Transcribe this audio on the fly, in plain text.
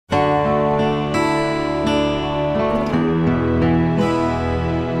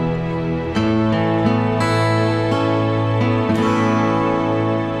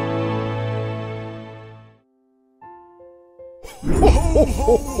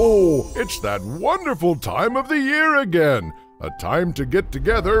It's that wonderful time of the year again. A time to get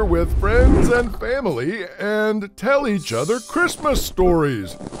together with friends and family and tell each other Christmas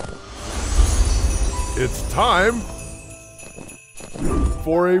stories. It's time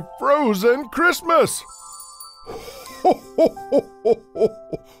for a frozen Christmas.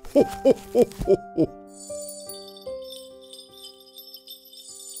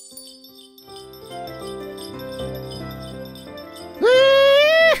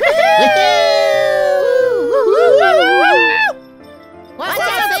 What's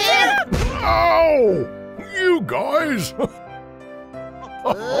up, Sam? Ow! You guys!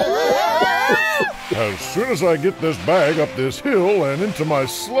 As soon as I get this bag up this hill and into my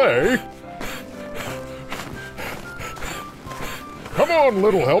sleigh... Come on,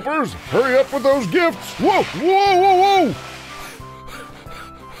 little helpers! Hurry up with those gifts! Whoa! Whoa! Whoa! Whoa!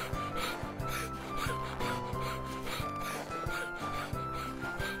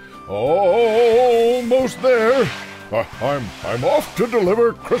 Almost there. I'm off to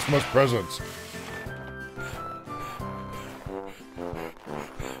deliver Christmas presents.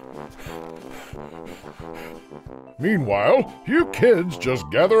 Meanwhile, you kids just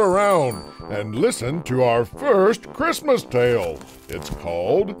gather around and listen to our first Christmas tale. It's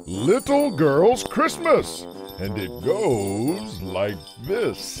called Little Girl's Christmas, and it goes like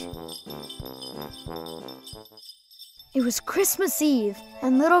this. It was Christmas Eve,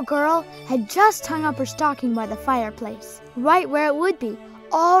 and Little Girl had just hung up her stocking by the fireplace, right where it would be,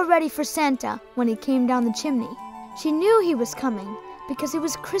 all ready for Santa when he came down the chimney. She knew he was coming because it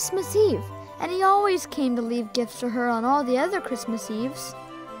was Christmas Eve, and he always came to leave gifts for her on all the other Christmas Eves.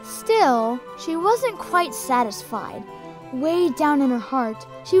 Still, she wasn't quite satisfied. Way down in her heart,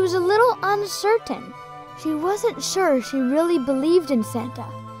 she was a little uncertain. She wasn't sure she really believed in Santa,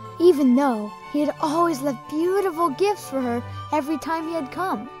 even though he had always left beautiful gifts for her every time he had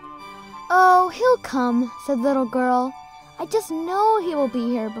come. "Oh, he'll come," said Little Girl. "I just know he will be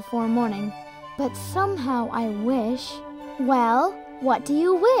here before morning. But somehow I wish..." "Well, what do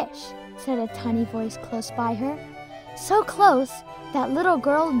you wish?" said a tiny voice close by her. So close that Little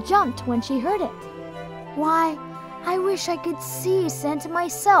Girl jumped when she heard it. "Why, I wish I could see Santa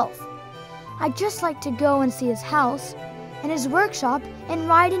myself. I'd just like to go and see his house and his workshop and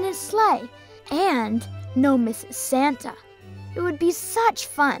ride in his sleigh. And no Mrs. Santa. It would be such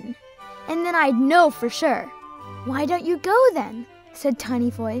fun. And then I'd know for sure." "Why don't you go then?" said Tiny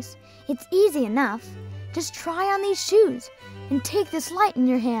Voice. "It's easy enough. Just try on these shoes and take this light in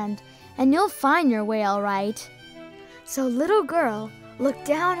your hand, and you'll find your way all right." So Little Girl looked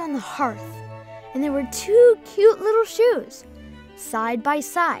down on the hearth, and there were two cute little shoes, side by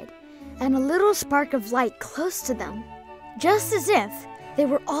side, and a little spark of light close to them, just as if they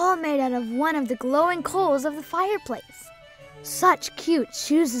were all made out of one of the glowing coals of the fireplace. Such cute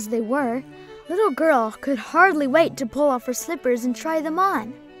shoes as they were, Little Girl could hardly wait to pull off her slippers and try them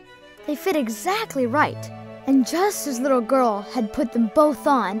on. They fit exactly right, and just as Little Girl had put them both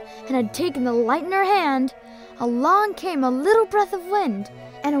on and had taken the light in her hand, along came a little breath of wind,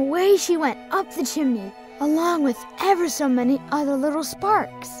 and away she went up the chimney, along with ever so many other little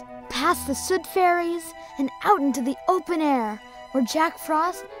sparks, past the soot fairies and out into the open air, where Jack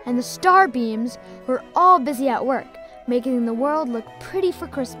Frost and the Starbeams were all busy at work, making the world look pretty for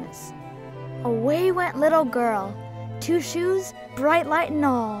Christmas. Away went Little Girl, two shoes, bright light and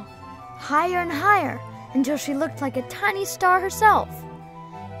all, higher and higher, until she looked like a tiny star herself.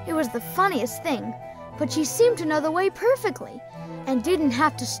 It was the funniest thing, but she seemed to know the way perfectly, and didn't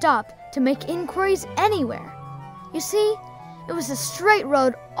have to stop to make inquiries anywhere. You see, it was a straight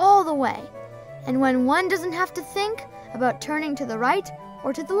road all the way, and when one doesn't have to think about turning to the right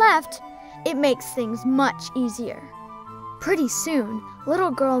or to the left, it makes things much easier. Pretty soon,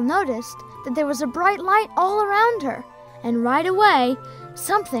 Little Girl noticed that there was a bright light all around her, and right away,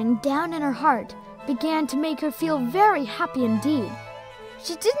 something down in her heart began to make her feel very happy indeed.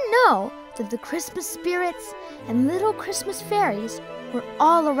 She didn't know that the Christmas spirits and little Christmas fairies were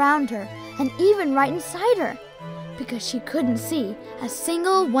all around her and even right inside her, because she couldn't see a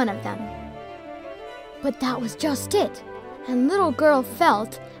single one of them. But that was just it, and Little Girl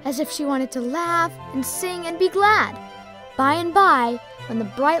felt as if she wanted to laugh and sing and be glad. By and by, when the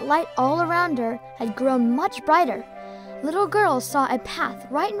bright light all around her had grown much brighter, Little Girl saw a path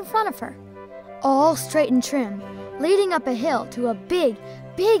right in front of her, all straight and trim, leading up a hill to a big,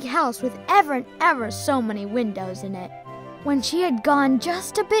 big house with ever and ever so many windows in it. When she had gone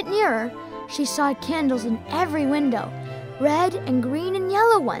just a bit nearer, she saw candles in every window, red and green and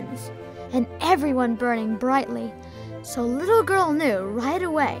yellow ones, and everyone burning brightly. So Little Girl knew right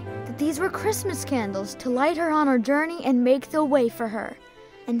away that these were Christmas candles to light her on her journey and make the way for her.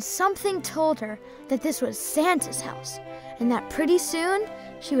 and something told her that this was Santa's house, and that pretty soon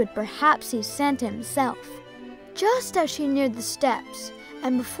she would perhaps see Santa himself. Just as she neared the steps,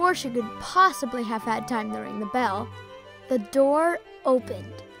 and before she could possibly have had time to ring the bell, the door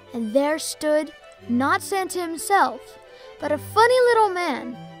opened, and there stood not Santa himself, but a funny little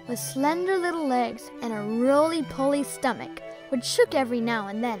man with slender little legs and a roly-poly stomach, which shook every now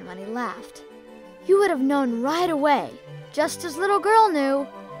and then when he laughed. You would have known right away, just as little girl knew,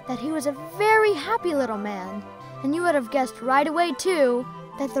 that he was a very happy little man, and you would have guessed right away, too,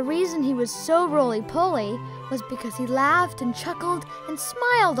 that the reason he was so roly-poly was because he laughed and chuckled and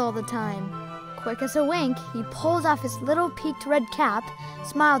smiled all the time. Quick as a wink, he pulled off his little peaked red cap,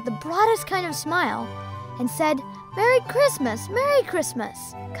 smiled the broadest kind of smile, and said, "Merry Christmas, Merry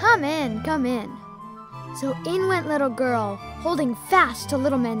Christmas! Come in, come in." So in went little girl, holding fast to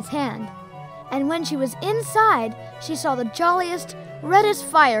little man's hand. And when she was inside, she saw the jolliest, reddest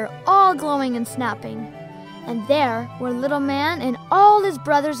fire all glowing and snapping. And there were little man and all his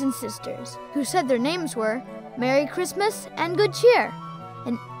brothers and sisters, who said their names were Merry Christmas and Good Cheer,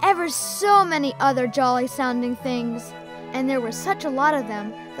 and ever so many other jolly-sounding things. And there were such a lot of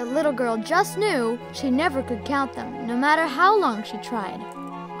them that little girl just knew she never could count them, no matter how long she tried.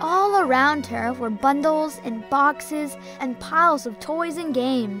 All around her were bundles and boxes and piles of toys and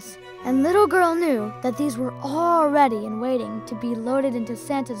games. And little girl knew that these were all ready and waiting to be loaded into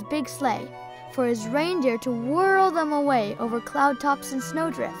Santa's big sleigh, for his reindeer to whirl them away over cloud tops and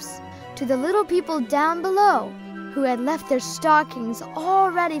snowdrifts, to the little people down below who had left their stockings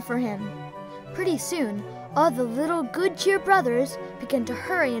all ready for him. Pretty soon, all the little Good Cheer brothers began to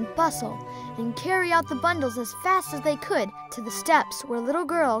hurry and bustle and carry out the bundles as fast as they could to the steps where little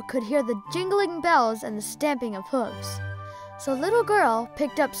girl could hear the jingling bells and the stamping of hooves. So little girl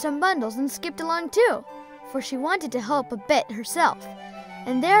picked up some bundles and skipped along too, for she wanted to help a bit herself.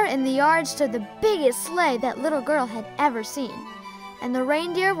 And there in the yard stood the biggest sleigh that little girl had ever seen. And the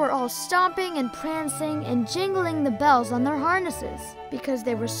reindeer were all stomping and prancing and jingling the bells on their harnesses, because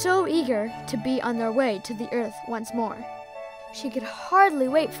they were so eager to be on their way to the earth once more. She could hardly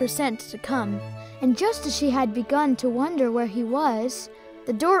wait for Santa to come, and just as she had begun to wonder where he was,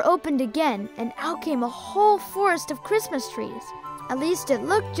 the door opened again, and out came a whole forest of Christmas trees. At least it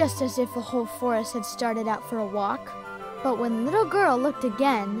looked just as if a whole forest had started out for a walk. But when little girl looked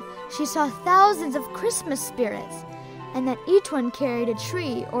again, she saw thousands of Christmas spirits, and that each one carried a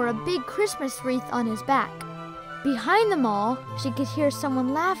tree or a big Christmas wreath on his back. Behind them all, she could hear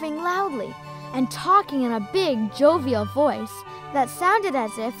someone laughing loudly and talking in a big, jovial voice that sounded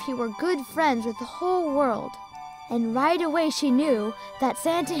as if he were good friends with the whole world. And right away she knew that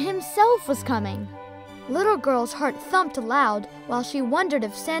Santa himself was coming. Little girl's heart thumped aloud while she wondered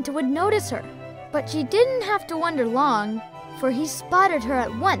if Santa would notice her. But she didn't have to wonder long, for he spotted her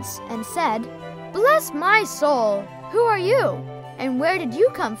at once and said, "Bless my soul! Who are you? And where did you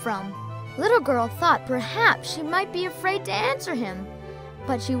come from?" Little girl thought perhaps she might be afraid to answer him,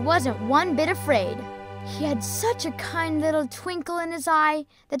 but she wasn't one bit afraid. He had such a kind little twinkle in his eye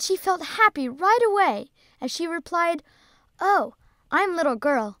that she felt happy right away as she replied, "Oh, I'm little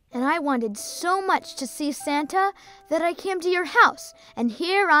girl, and I wanted so much to see Santa that I came to your house, and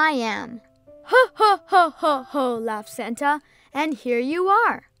here I am." "Ho, ho, ho, ho, ho," laughed Santa, "and here you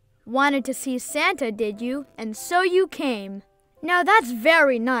are. Wanted to see Santa, did you? And so you came. Now that's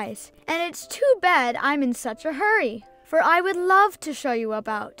very nice, and it's too bad I'm in such a hurry, for I would love to show you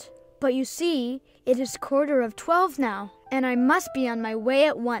about. But you see, it is 11:45 now, and I must be on my way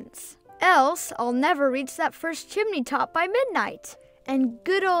at once. Else I'll never reach that first chimney top by midnight." And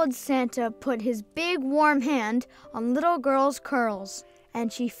good old Santa put his big warm hand on little girl's curls,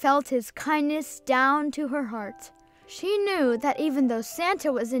 and she felt his kindness down to her heart. She knew that even though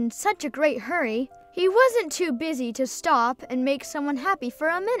Santa was in such a great hurry, he wasn't too busy to stop and make someone happy for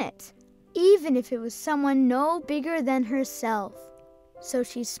a minute, even if it was someone no bigger than herself. So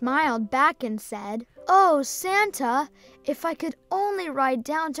she smiled back and said, "Oh, Santa, if I could only ride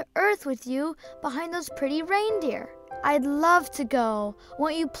down to earth with you behind those pretty reindeer. I'd love to go.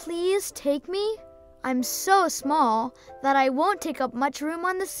 Won't you please take me? I'm so small that I won't take up much room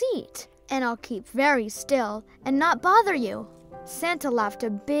on the seat, and I'll keep very still and not bother you." Santa laughed a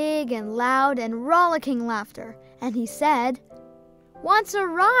big and loud and rollicking laughter, and he said, "Wants a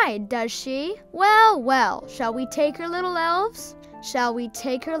ride, does she? Well, well, shall we take her, little elves? Shall we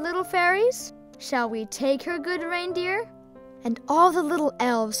take her, little fairies? Shall we take her, good reindeer?" And all the little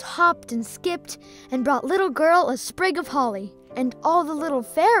elves hopped and skipped and brought little girl a sprig of holly, and all the little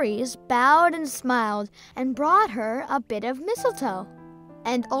fairies bowed and smiled and brought her a bit of mistletoe.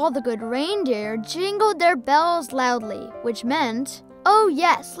 And all the good reindeer jingled their bells loudly, which meant, "Oh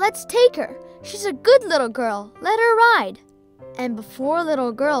yes, let's take her. She's a good little girl. Let her ride." And before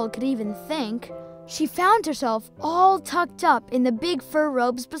little girl could even think, she found herself all tucked up in the big fur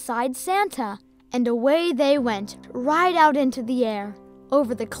robes beside Santa. And away they went, right out into the air,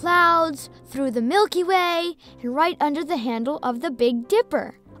 over the clouds, through the Milky Way, and right under the handle of the Big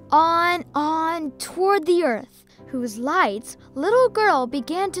Dipper. On, toward the earth, whose lights little girl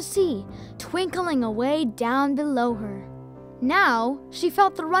began to see, twinkling away down below her. Now she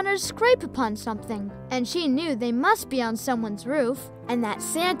felt the runners scrape upon something, and she knew they must be on someone's roof, and that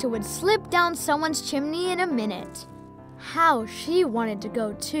Santa would slip down someone's chimney in a minute. How she wanted to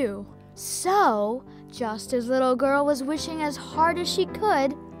go too. So, just as little girl was wishing as hard as she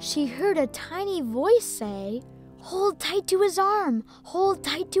could, she heard a tiny voice say, "Hold tight to his arm, hold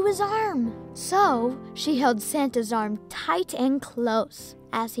tight to his arm." So she held Santa's arm tight and close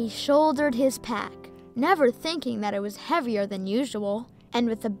as he shouldered his pack, never thinking that it was heavier than usual. And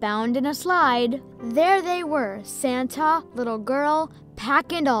with a bound and a slide, there they were, Santa, little girl,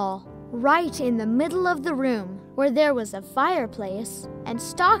 pack and all, right in the middle of the room, where there was a fireplace and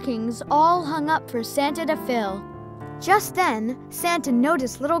stockings all hung up for Santa to fill. Just then, Santa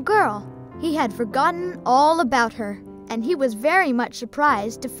noticed little girl. He had forgotten all about her, and he was very much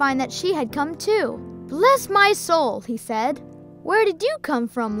surprised to find that she had come too. "Bless my soul," he said. "Where did you come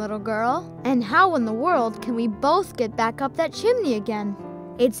from, little girl? And how in the world can we both get back up that chimney again?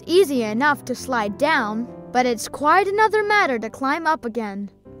 It's easy enough to slide down, but it's quite another matter to climb up again."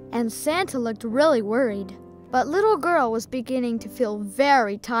 And Santa looked really worried. But little girl was beginning to feel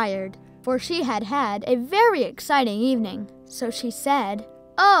very tired, for she had had a very exciting evening. So she said,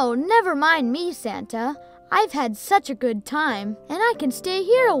 "Oh, never mind me, Santa. I've had such a good time, and I can stay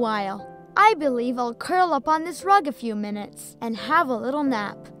here a while. I believe I'll curl up on this rug a few minutes and have a little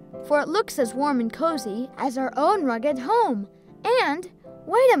nap, for it looks as warm and cozy as our own rug at home. And,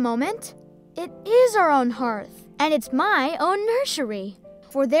 wait a moment, it is our own hearth, and it's my own nursery.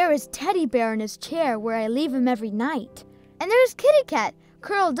 For there is Teddy Bear in his chair where I leave him every night, and there's Kitty Cat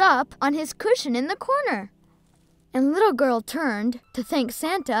curled up on his cushion in the corner." And little girl turned to thank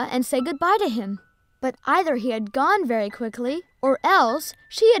Santa and say goodbye to him. But either he had gone very quickly, or else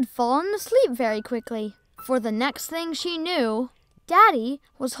she had fallen asleep very quickly. For the next thing she knew, Daddy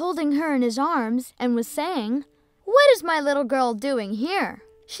was holding her in his arms and was saying, "What is my little girl doing here?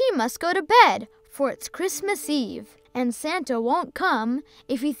 She must go to bed, for it's Christmas Eve, and Santa won't come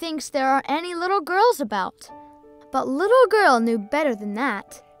if he thinks there are any little girls about." But little girl knew better than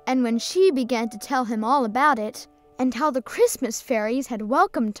that, and when she began to tell him all about it, and how the Christmas fairies had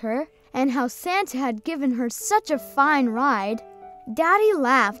welcomed her, and how Santa had given her such a fine ride, Daddy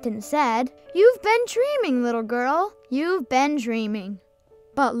laughed and said, "You've been dreaming, little girl. You've been dreaming."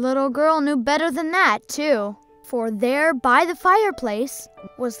 But little girl knew better than that, too, for there by the fireplace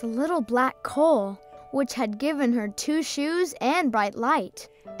was the little black coal, which had given her 2 shoes and bright light,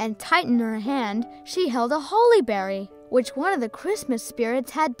 and tight in her hand she held a holly berry, which one of the Christmas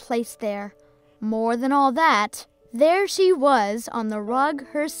spirits had placed there. More than all that, there she was on the rug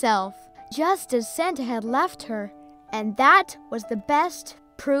herself, just as Santa had left her, and that was the best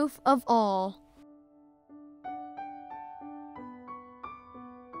proof of all.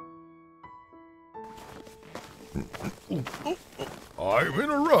 I'm in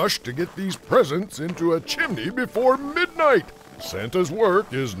a rush to get these presents into a chimney before midnight. Santa's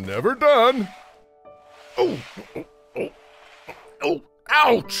work is never done. Oh,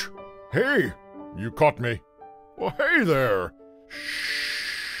 ouch! Hey, you caught me. Well, hey there.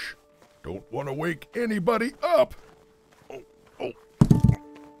 Shh. Don't want to wake anybody up.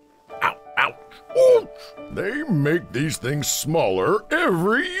 Ow, ouch. Ouch. They make these things smaller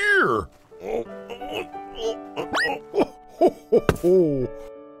every year.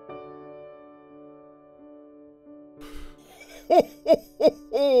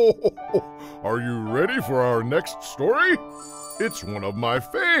 Are you ready for our next story? It's one of my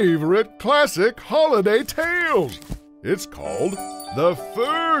favorite classic holiday tales. It's called The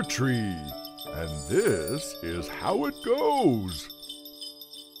Fir Tree, and this is how it goes.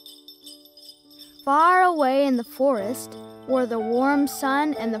 Far away in the forest, where the warm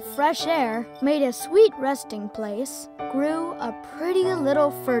sun and the fresh air made a sweet resting place, grew a pretty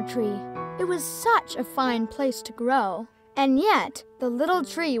little fir tree. It was such a fine place to grow, and yet the little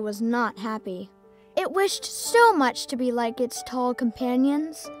tree was not happy. It wished so much to be like its tall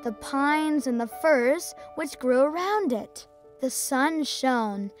companions, the pines and the firs which grew around it. The sun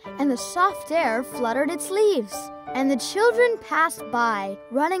shone, and the soft air fluttered its leaves, and the children passed by,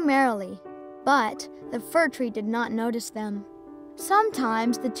 running merrily. But the fir tree did not notice them.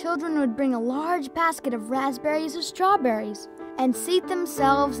 Sometimes the children would bring a large basket of raspberries or strawberries, and seat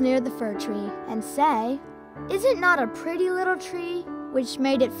themselves near the fir tree and say, "Is it not a pretty little tree?" Which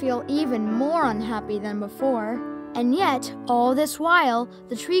made it feel even more unhappy than before. And yet, all this while,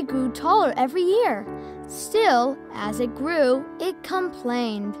 the tree grew taller every year. Still, as it grew, it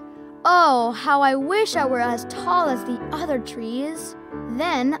complained. "Oh, how I wish I were as tall as the other trees.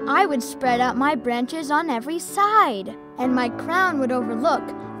 Then I would spread out my branches on every side, and my crown would overlook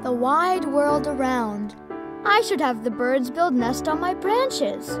the wide world around. I should have the birds build nests on my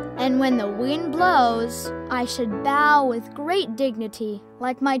branches, and when the wind blows, I should bow with great dignity,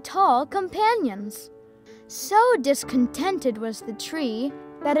 like my tall companions." So discontented was the tree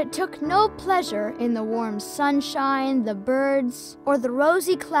that it took no pleasure in the warm sunshine, the birds, or the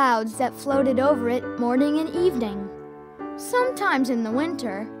rosy clouds that floated over it morning and evening. Sometimes in the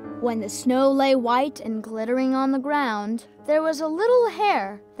winter, when the snow lay white and glittering on the ground, there was a little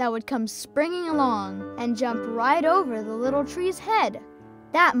hare that would come springing along and jump right over the little tree's head.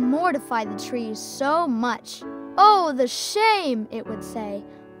 That mortified the tree so much. "Oh, the shame," it would say.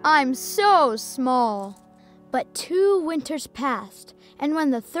 "I'm so small." But 2 winters passed, and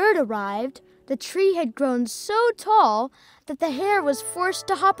when the 3rd arrived, the tree had grown so tall that the hare was forced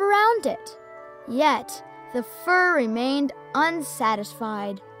to hop around it. Yet the fir remained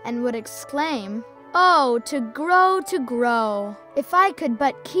unsatisfied and would exclaim, "Oh, to grow, to grow! If I could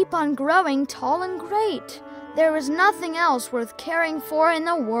but keep on growing tall and great, there was nothing else worth caring for in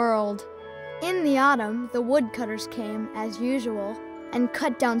the world." In the autumn, the woodcutters came, as usual, and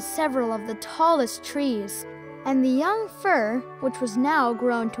cut down several of the tallest trees, and the young fir, which was now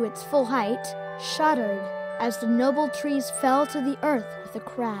grown to its full height, shuddered as the noble trees fell to the earth with a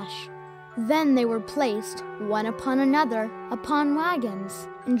crash. Then they were placed, one upon another, upon wagons,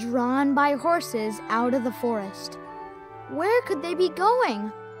 and drawn by horses out of the forest. Where could they be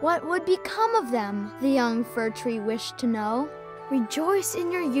going? What would become of them? The young fir tree wished to know. "Rejoice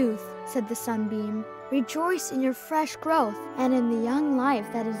in your youth," said the sunbeam. "Rejoice in your fresh growth, and in the young life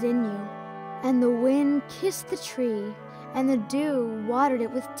that is in you." And the wind kissed the tree, and the dew watered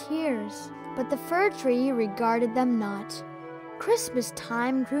it with tears, but the fir tree regarded them not. Christmas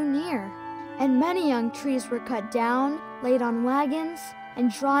time drew near, and many young trees were cut down, laid on wagons,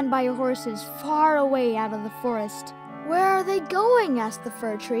 and drawn by horses far away out of the forest. "Where are they going?" asked the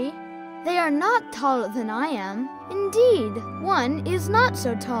fir tree. "They are not taller than I am. Indeed, one is not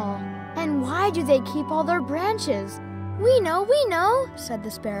so tall. And why do they keep all their branches?" We know," said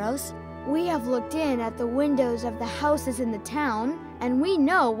the sparrows. "We have looked in at the windows of the houses in the town, and we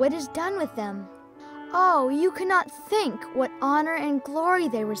know what is done with them. Oh, you cannot think what honor and glory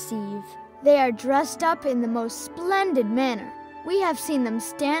they receive. They are dressed up in the most splendid manner. We have seen them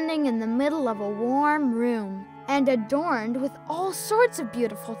standing in the middle of a warm room, and adorned with all sorts of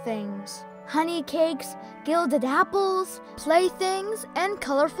beautiful things. Honey cakes, gilded apples, playthings, and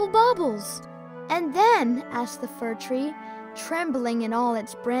colorful baubles." "And then," asked the fir tree, trembling in all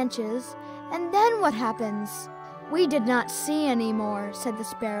its branches, "and then what happens?" "We did not see any more," said the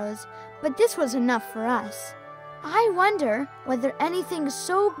sparrows, "but this was enough for us. I wonder whether anything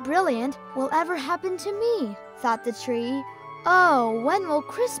so brilliant will ever happen to me," thought the tree. "Oh, when will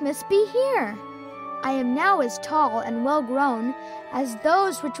Christmas be here? I am now as tall and well grown as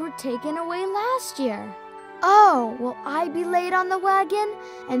those which were taken away last year. Oh, will I be laid on the wagon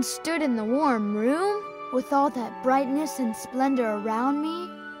and stood in the warm room with all that brightness and splendor around me?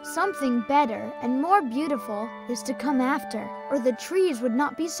 Something better and more beautiful is to come after, or the trees would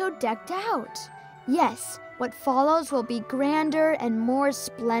not be so decked out. Yes, what follows will be grander and more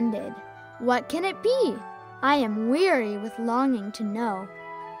splendid. What can it be? I am weary with longing to know."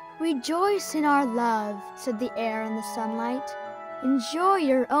 "Rejoice in our love," said the air and the sunlight. "Enjoy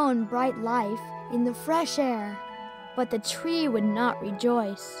your own bright life in the fresh air." But the tree would not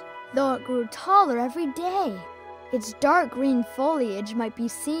rejoice, though it grew taller every day. Its dark green foliage might be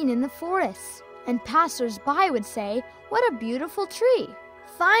seen in the forests, and passers-by would say, "What a beautiful tree."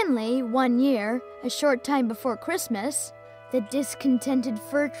 Finally, one year, a short time before Christmas, the discontented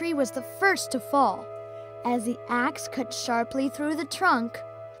fir tree was the first to fall. As the axe cut sharply through the trunk,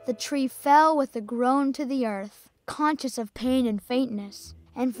 the tree fell with a groan to the earth, conscious of pain and faintness,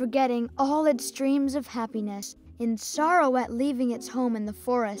 and forgetting all its dreams of happiness in sorrow at leaving its home in the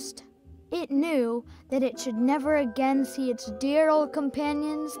forest. It knew that it should never again see its dear old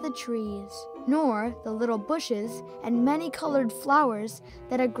companions, the trees, nor the little bushes and many-colored flowers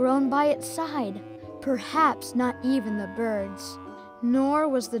that had grown by its side, perhaps not even the birds. Nor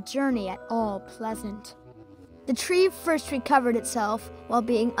was the journey at all pleasant. The tree first recovered itself while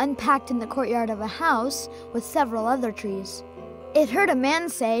being unpacked in the courtyard of a house with several other trees. It heard a man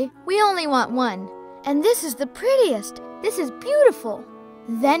say, "We only want one, and this is the prettiest, This is beautiful."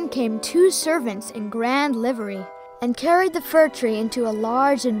 Then came 2 servants in grand livery and carried the fir tree into a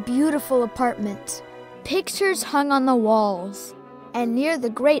large and beautiful apartment. Pictures hung on the walls, and near the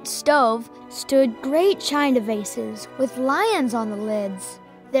great stove stood great china vases with lions on the lids.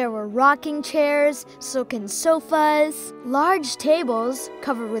 There were rocking chairs, silken sofas, large tables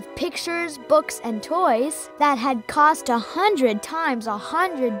covered with pictures, books, and toys that had cost 100 times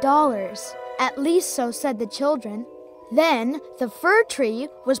 $100. At least so said the children. Then the fir tree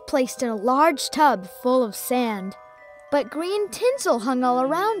was placed in a large tub full of sand, but green tinsel hung all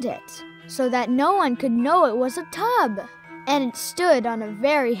around it, so that no one could know it was a tub, and it stood on a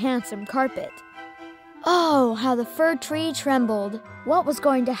very handsome carpet. Oh, how the fir tree trembled! What was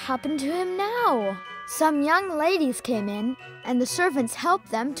going to happen to him now? Some young ladies came in, and the servants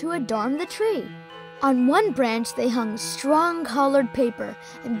helped them to adorn the tree. On one branch they hung strong colored paper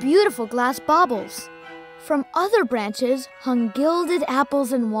and beautiful glass baubles. From other branches hung gilded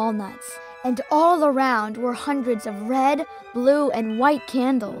apples and walnuts, and all around were hundreds of red, blue, and white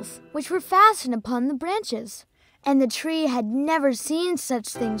candles, which were fastened upon the branches. And the tree had never seen such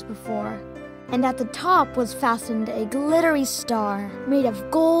things before. And at the top was fastened a glittery star made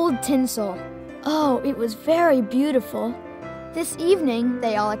of gold tinsel. Oh, it was very beautiful. "This evening,"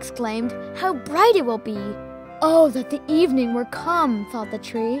 they all exclaimed, "how bright it will be!" Oh, that the evening were come, thought the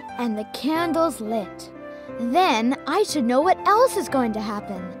tree, and the candles lit. Then I should know what else is going to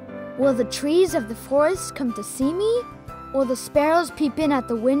happen. Will the trees of the forest come to see me? Will the sparrows peep in at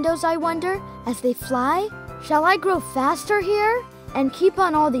the windows, I wonder, as they fly? Shall I grow faster here and keep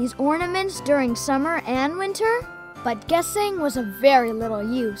on all these ornaments during summer and winter? But guessing was of very little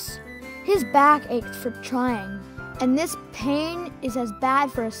use. His back ached for trying, and this pain is as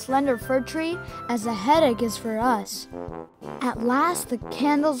bad for a slender fir tree as a headache is for us. At last the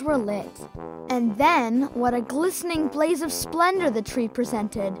candles were lit, and then what a glistening blaze of splendor the tree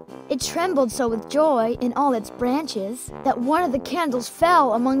presented. It trembled so with joy in all its branches that one of the candles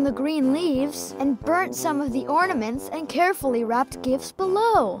fell among the green leaves and burnt some of the ornaments and carefully wrapped gifts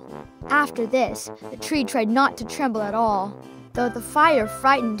below. After this, the tree tried not to tremble at all, though the fire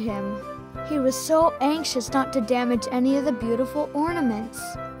frightened him. He was so anxious not to damage any of the beautiful ornaments,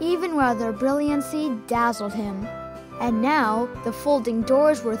 even while their brilliancy dazzled him. And now the folding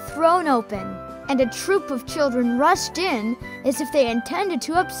doors were thrown open, and a troop of children rushed in as if they intended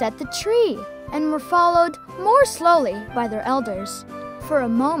to upset the tree, and were followed more slowly by their elders. For a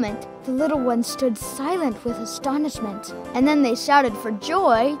moment, the little ones stood silent with astonishment, and then they shouted for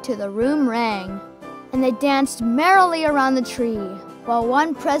joy till the room rang. And they danced merrily around the tree, while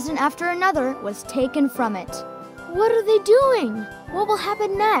one present after another was taken from it. "What are they doing? What will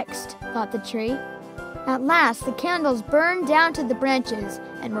happen next?" thought the tree. At last the candles burned down to the branches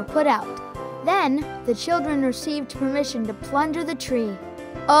and were put out. Then the children received permission to plunder the tree.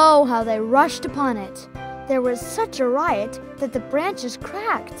 Oh, how they rushed upon it! There was such a riot that the branches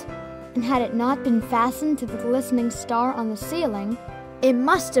cracked, and had it not been fastened to the glistening star on the ceiling, it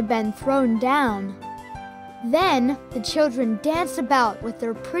must have been thrown down. Then the children danced about with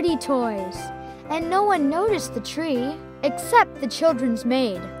their pretty toys, and no one noticed the tree except the children's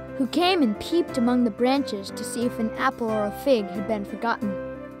maid, who came and peeped among the branches to see if an apple or a fig had been forgotten.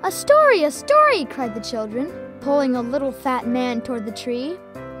 "A story, a story!" cried the children, pulling a little fat man toward the tree.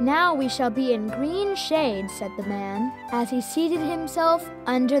 "Now we shall be in green shade," said the man, as he seated himself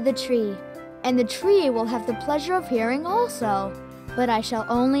under the tree. "And the tree will have the pleasure of hearing also. But I shall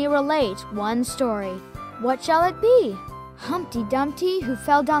only relate one story. What shall it be? Humpty Dumpty, who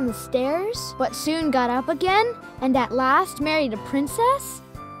fell down the stairs, but soon got up again, and at last married a princess?"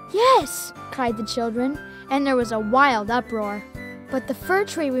 "Yes!" cried the children, and there was a wild uproar. But the fir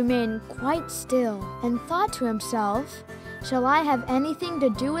tree remained quite still, and thought to himself, "Shall I have anything to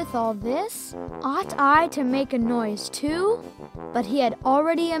do with all this? Ought I to make a noise too?" But he had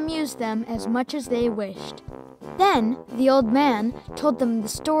already amused them as much as they wished. Then the old man told them the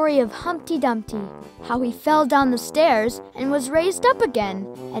story of Humpty Dumpty, how he fell down the stairs and was raised up again,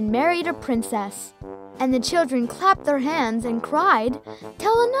 and married a princess. And the children clapped their hands and cried,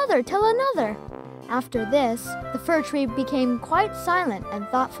 "Tell another, tell another!" After this, the fir tree became quite silent and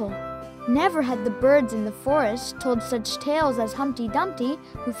thoughtful. Never had the birds in the forest told such tales as Humpty Dumpty,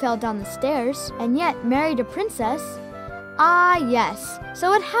 who fell down the stairs, and yet married a princess. Ah, yes,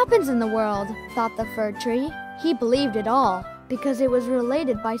 so it happens in the world, thought the fir tree. He believed it all, because it was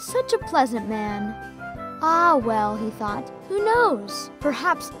related by such a pleasant man. Ah, well, he thought, who knows?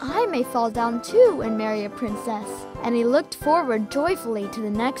 Perhaps I may fall down too and marry a princess. And he looked forward joyfully to the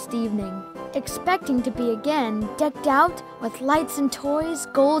next evening, expecting to be again decked out with lights and toys,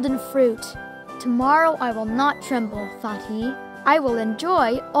 gold and fruit. Tomorrow I will not tremble, thought he. I will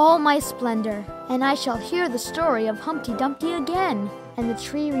enjoy all my splendor, and I shall hear the story of Humpty Dumpty again. And the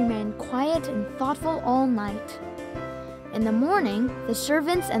tree remained quiet and thoughtful all night. In the morning, the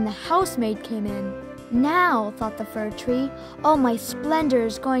servants and the housemaid came in. Now, thought the fir tree, all my splendor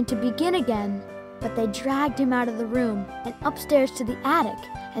is going to begin again. But they dragged him out of the room and upstairs to the attic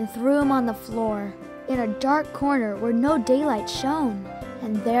and threw him on the floor, in a dark corner where no daylight shone.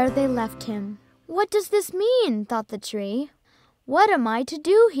 And there they left him. What does this mean? Thought the tree. What am I to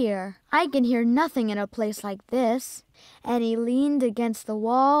do here? I can hear nothing in a place like this. And he leaned against the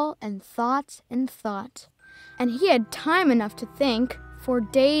wall and thought and thought. And he had time enough to think, for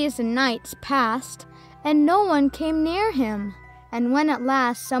days and nights passed, and no one came near him. And when at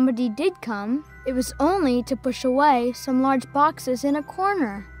last somebody did come, it was only to push away some large boxes in a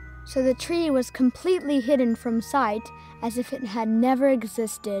corner. So the tree was completely hidden from sight, as if it had never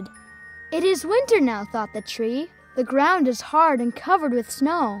existed. It is winter now, thought the tree. The ground is hard and covered with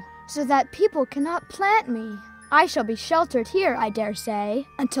snow, so that people cannot plant me. I shall be sheltered here, I dare say,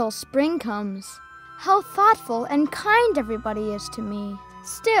 until spring comes. How thoughtful and kind everybody is to me.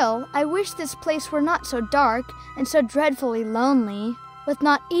 Still, I wish this place were not so dark and so dreadfully lonely, with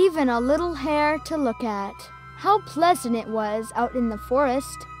not even a little hare to look at. How pleasant it was out in the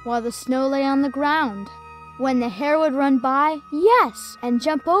forest while the snow lay on the ground. When the hare would run by, yes, and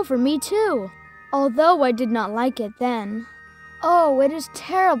jump over me too, although I did not like it then. Oh, it is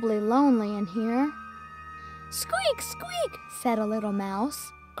terribly lonely in here. Squeak, squeak, said a little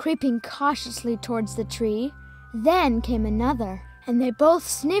mouse, creeping cautiously towards the tree. Then came another, and they both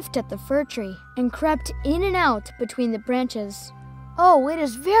sniffed at the fir tree and crept in and out between the branches. Oh, it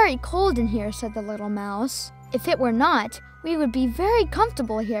is very cold in here, said the little mouse. If it were not, we would be very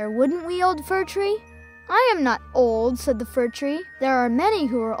comfortable here, wouldn't we, old fir tree? I am not old, said the fir tree. There are many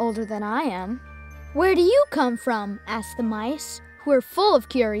who are older than I am. Where do you come from? Asked the mice, who were full of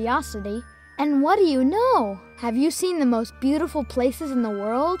curiosity. And what do you know? Have you seen the most beautiful places in the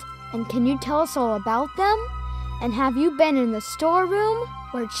world? And can you tell us all about them? And have you been in the storeroom,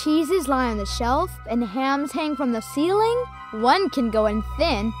 where cheeses lie on the shelf and hams hang from the ceiling? One can go in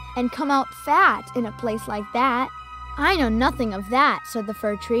thin and come out fat in a place like that. I know nothing of that, said the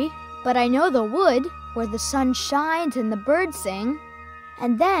fir tree, but I know the wood, where the sun shines and the birds sing.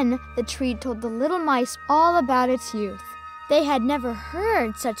 And then the tree told the little mice all about its youth. They had never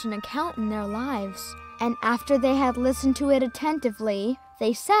heard such an account in their lives. And after they had listened to it attentively,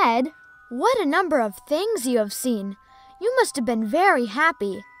 they said, "What a number of things you have seen! You must have been very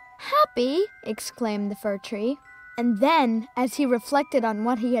happy." "Happy?" exclaimed the fir tree. And then, as he reflected on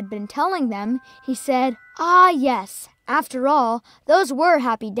what he had been telling them, he said, "Ah, yes, after all, those were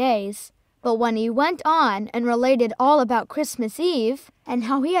happy days." But when he went on and related all about Christmas Eve, and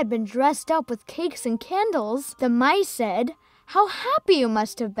how he had been dressed up with cakes and candles, the mice said, "How happy you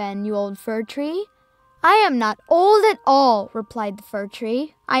must have been, you old fir tree." "I am not old at all," replied the fir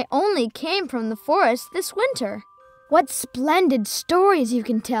tree. "I only came from the forest this winter." "What splendid stories you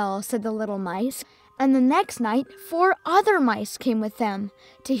can tell," said the little mice. And the next night 4 other mice came with them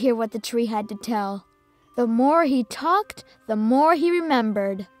to hear what the tree had to tell. The more he talked, the more he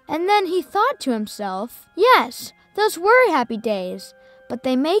remembered. And then he thought to himself, "Yes, those were happy days, but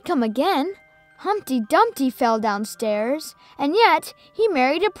they may come again. Humpty Dumpty fell downstairs, and yet he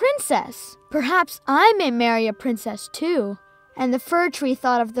married a princess. Perhaps I may marry a princess too." And the fir tree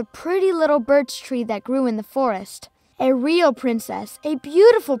thought of the pretty little birch tree that grew in the forest. A real princess, a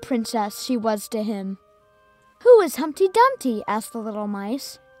beautiful princess she was to him. "Who is Humpty Dumpty?" asked the little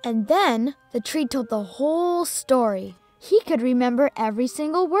mice. And then the tree told the whole story. He could remember every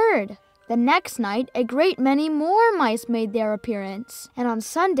single word. The next night, a great many more mice made their appearance, and on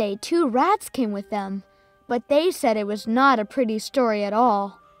Sunday 2 rats came with them. But they said it was not a pretty story at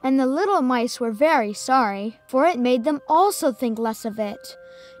all. And the little mice were very sorry, for it made them also think less of it.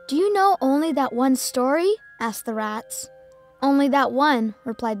 "Do you know only that one story?" asked the rats. "Only that one,"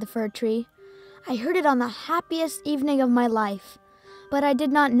 replied the fir tree. "I heard it on the happiest evening of my life, but I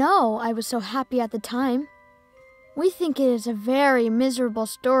did not know I was so happy at the time." "We think it is a very miserable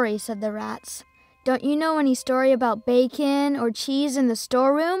story," said the rats. "Don't you know any story about bacon or cheese in the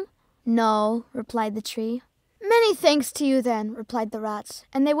storeroom?" "No," replied the tree. "Many thanks to you then," replied the rats,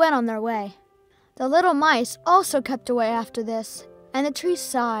 and they went on their way. The little mice also kept away after this, and the tree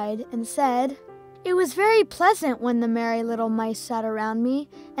sighed and said, "It was very pleasant when the merry little mice sat around me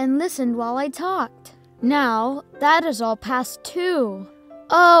and listened while I talked. Now that is all past too.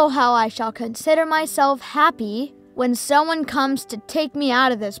 Oh, how I shall consider myself happy when someone comes to take me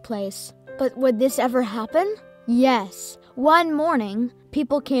out of this place." But would this ever happen? Yes. One morning,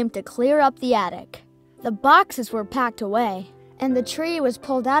 people came to clear up the attic. The boxes were packed away, and the tree was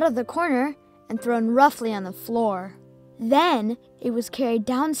pulled out of the corner and thrown roughly on the floor. Then it was carried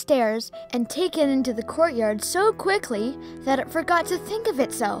downstairs and taken into the courtyard so quickly that it forgot to think of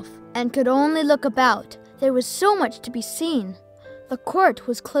itself and could only look about. There was so much to be seen. The court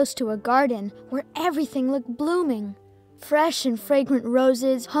was close to a garden where everything looked blooming. Fresh and fragrant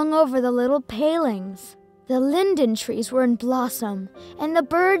roses hung over the little palings. The linden trees were in blossom, and the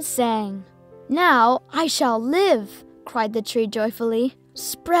birds sang. "Now I shall live," cried the tree joyfully,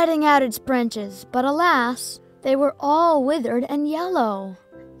 spreading out its branches, but alas, they were all withered and yellow,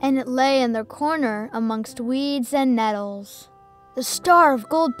 and it lay in the corner amongst weeds and nettles. The star of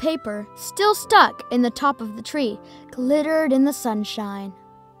gold paper, still stuck in the top of the tree, glittered in the sunshine.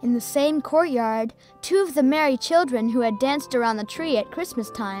 In the same courtyard, 2 of the merry children who had danced around the tree at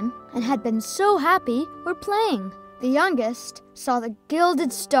Christmas time and had been so happy were playing. The youngest saw the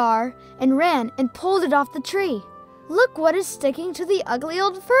gilded star and ran and pulled it off the tree. "Look what is sticking to the ugly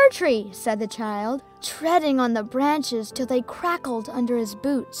old fir tree," said the child, treading on the branches till they crackled under his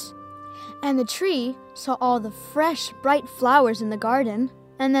boots. And the tree saw all the fresh, bright flowers in the garden,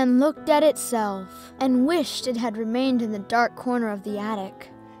 and then looked at itself and wished it had remained in the dark corner of the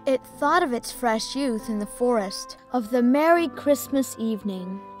attic. It thought of its fresh youth in the forest, of the merry Christmas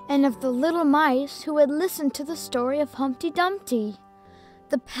evening, and of the little mice who had listened to the story of Humpty Dumpty.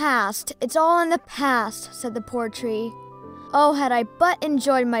 "The past, it's all in the past," said the poor tree. "Oh, had I but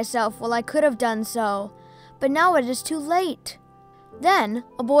enjoyed myself while I could have done so, but now it is too late." Then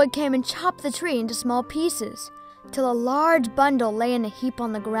a boy came and chopped the tree into small pieces, till a large bundle lay in a heap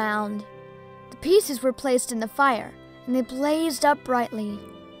on the ground. The pieces were placed in the fire, and they blazed up brightly,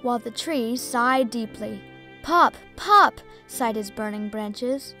 while the tree sighed deeply. "Pop, pop," sighed his burning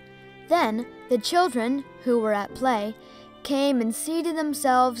branches. Then the children, who were at play, came and seated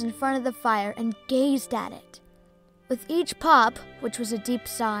themselves in front of the fire and gazed at it. With each pop, which was a deep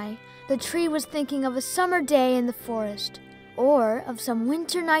sigh, the tree was thinking of a summer day in the forest, or of some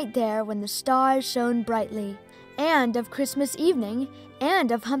winter night there when the stars shone brightly, and of Christmas evening,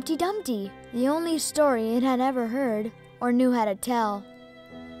 and of Humpty Dumpty, the only story it had ever heard or knew how to tell,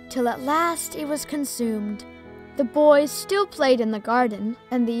 till at last it was consumed. The boys still played in the garden,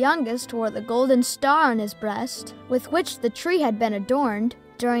 and the youngest wore the golden star on his breast, with which the tree had been adorned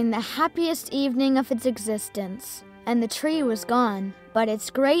during the happiest evening of its existence. And the tree was gone, but its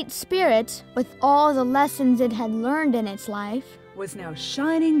great spirit, with all the lessons it had learned in its life, was now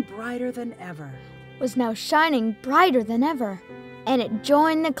shining brighter than ever. And it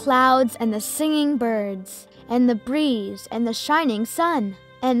joined the clouds and the singing birds, and the breeze and the shining sun.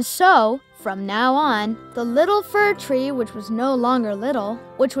 And so, from now on, the little fir tree, which was no longer little,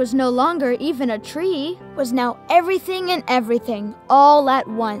 which was no longer even a tree, was now everything and everything, all at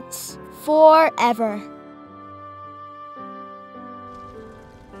once, forever.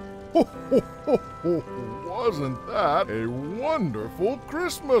 Ho, ho, ho, ho. Wasn't that a wonderful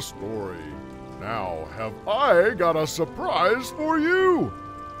Christmas story? Now have I got a surprise for you.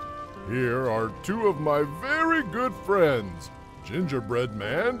 Here are 2 of my very good friends, Gingerbread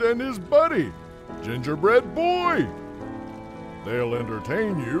Man and his buddy, Gingerbread Boy. They'll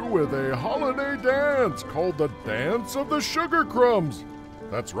entertain you with a holiday dance called the Dance of the Sugar Crumbs.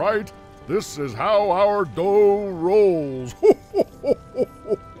 That's right, this is how our dough rolls.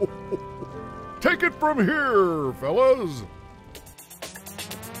 Take it from here, fellas.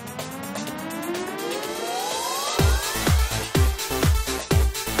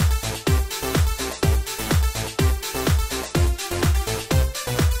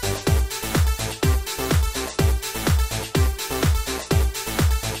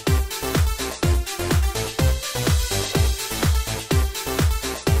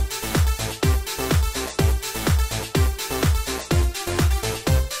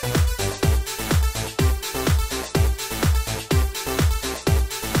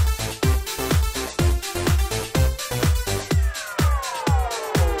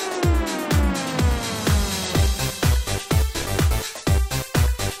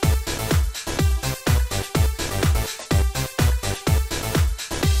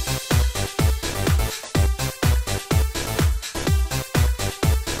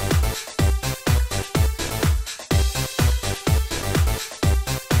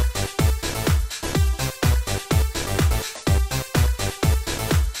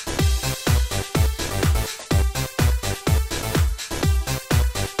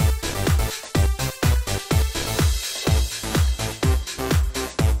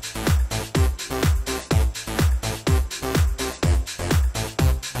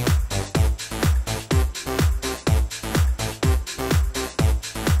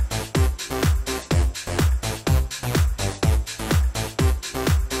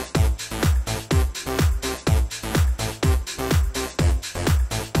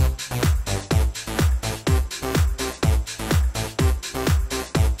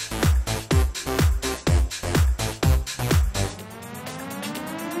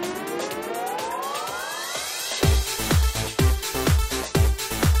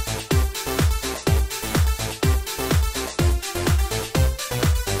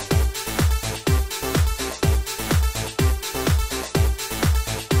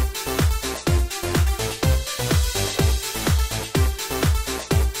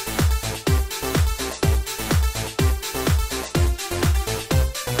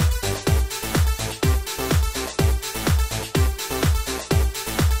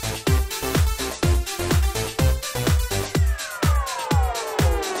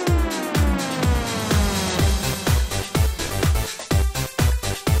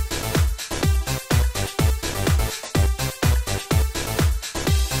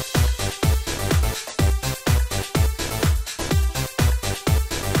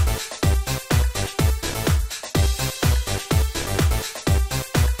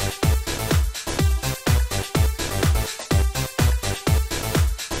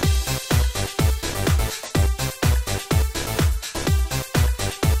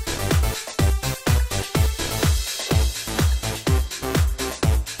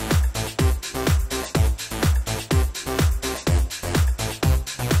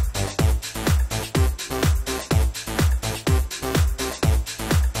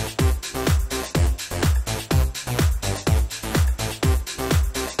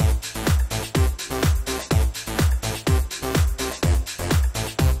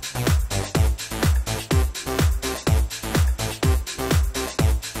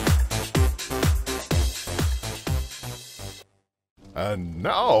 And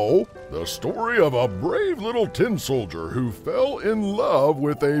now, the story of a brave little tin soldier who fell in love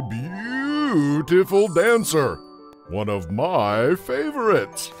with a beautiful dancer. One of my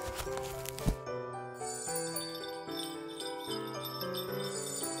favorites.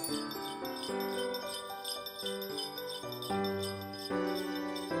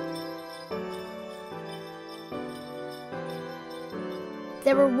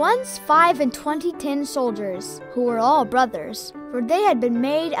 There were once 25 tin soldiers, who were all brothers, for they had been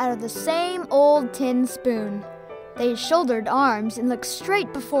made out of the same old tin spoon. They shouldered arms and looked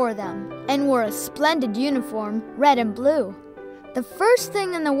straight before them, and wore a splendid uniform, red and blue. The first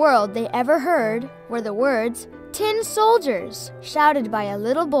thing in the world they ever heard were the words, "Tin soldiers," shouted by a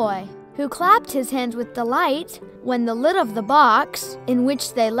little boy, who clapped his hands with delight when the lid of the box in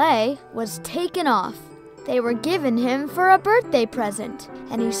which they lay was taken off. They were given him for a birthday present,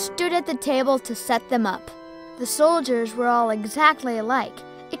 and he stood at the table to set them up. The soldiers were all exactly alike,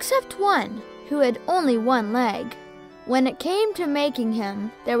 except one, who had only one leg. When it came to making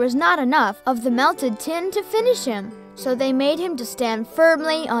him, there was not enough of the melted tin to finish him, so they made him to stand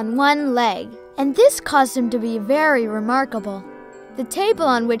firmly on one leg, and this caused him to be very remarkable. The table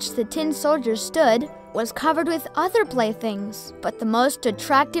on which the tin soldiers stood was covered with other playthings, but the most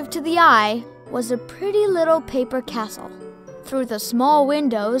attractive to the eye was a pretty little paper castle. Through the small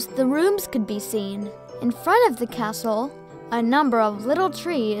windows, the rooms could be seen. In front of the castle, a number of little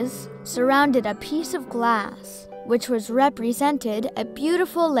trees surrounded a piece of glass, which was represented a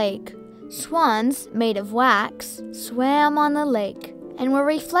beautiful lake. Swans made of wax swam on the lake and were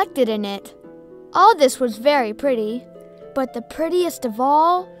reflected in it. All this was very pretty, but the prettiest of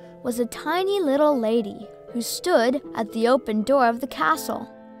all was a tiny little lady who stood at the open door of the castle.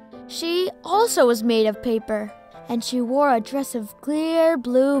 She also was made of paper, and she wore a dress of clear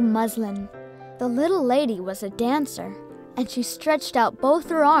blue muslin. The little lady was a dancer, and she stretched out both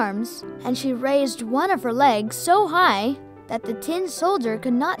her arms, and she raised one of her legs so high that the tin soldier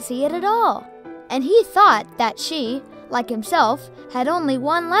could not see it at all, and he thought that she, like himself, had only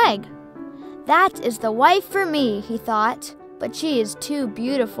one leg. "That is the wife for me," he thought, "but she is too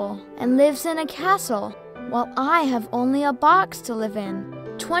beautiful and lives in a castle, while I have only a box to live in.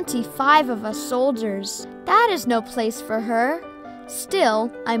 25 of us soldiers. That is no place for her. Still,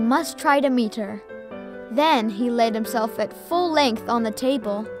 I must try to meet her." Then he laid himself at full length on the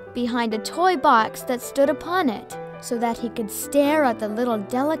table, behind a toy box that stood upon it, so that he could stare at the little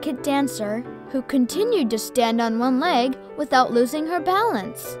delicate dancer, who continued to stand on one leg without losing her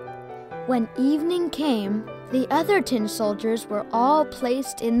balance. When evening came, the other tin soldiers were all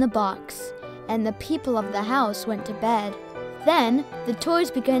placed in the box, and the people of the house went to bed. Then the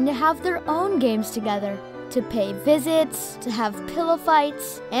toys began to have their own games together, to pay visits, to have pillow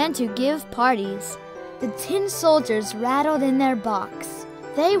fights, and to give parties. The tin soldiers rattled in their box.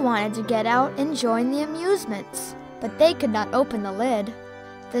 They wanted to get out and join the amusements, but they could not open the lid.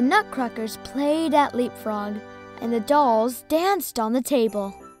 The nutcrackers played at leapfrog, and the dolls danced on the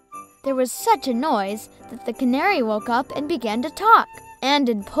table. There was such a noise that the canary woke up and began to talk, and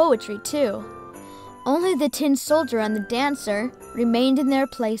in poetry too. Only the tin soldier and the dancer remained in their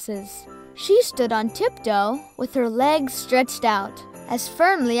places. She stood on tiptoe with her legs stretched out, as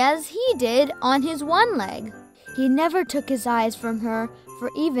firmly as he did on his one leg. He never took his eyes from her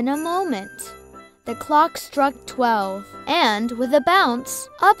for even a moment. The clock struck 12, and with a bounce,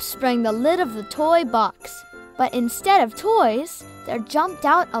 up sprang the lid of the toy box. But instead of toys, there jumped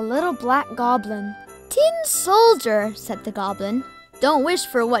out a little black goblin. "Tin soldier," said the goblin, "don't wish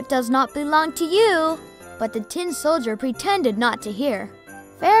for what does not belong to you." But the tin soldier pretended not to hear.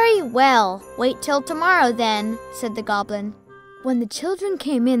 "Very well, wait till tomorrow then," said the goblin. When the children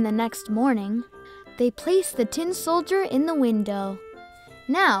came in the next morning, they placed the tin soldier in the window.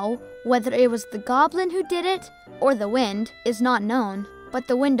 Now, whether it was the goblin who did it or the wind is not known, but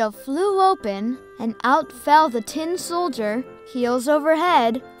the window flew open and out fell the tin soldier, heels over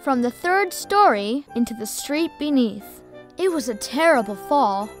head, from the 3rd story into the street beneath. It was a terrible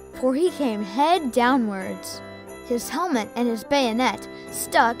fall, for he came head downwards. His helmet and his bayonet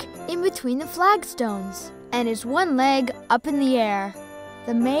stuck in between the flagstones, and his one leg up in the air.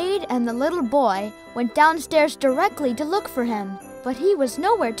 The maid and the little boy went downstairs directly to look for him, but he was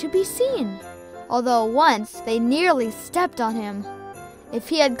nowhere to be seen, although once they nearly stepped on him. If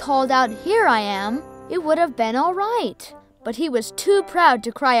he had called out, "Here I am," it would have been all right, but he was too proud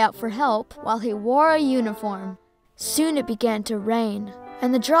to cry out for help while he wore a uniform. Soon it began to rain,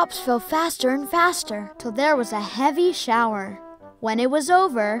 and the drops fell faster and faster, till there was a heavy shower. When it was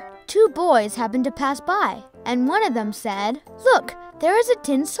over, 2 boys happened to pass by, and one of them said, "Look, there is a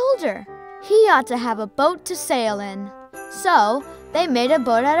tin soldier. He ought to have a boat to sail in." So they made a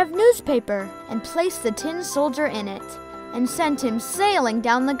boat out of newspaper and placed the tin soldier in it and sent him sailing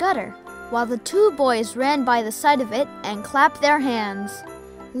down the gutter, while the two boys ran by the side of it and clapped their hands.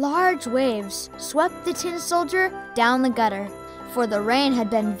 Large waves swept the tin soldier down the gutter, for the rain had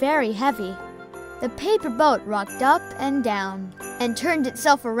been very heavy. The paper boat rocked up and down and turned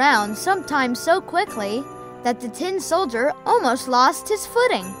itself around sometimes so quickly that the tin soldier almost lost his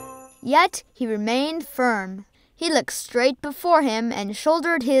footing. Yet he remained firm. He looked straight before him and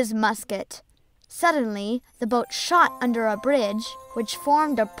shouldered his musket. Suddenly, the boat shot under a bridge, which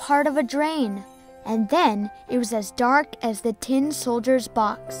formed a part of a drain. And then it was as dark as the tin soldier's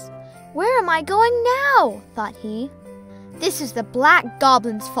box. "Where am I going now?" thought he. "This is the black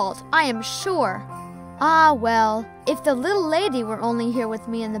goblin's fault, I am sure. Ah, well, if the little lady were only here with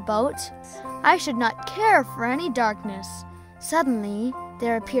me in the boat, I should not care for any darkness." Suddenly,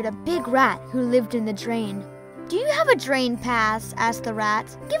 there appeared a big rat who lived in the drain. "Do you have a drain pass?" asked the rat.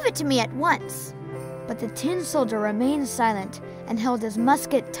 "Give it to me at once." But the tin soldier remained silent and held his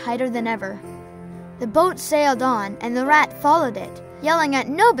musket tighter than ever. The boat sailed on, and the rat followed it, yelling at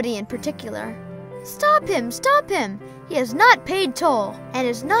nobody in particular. "Stop him! Stop him! He has not paid toll, and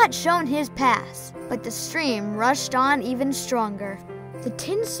has not shown his pass." But the stream rushed on even stronger. The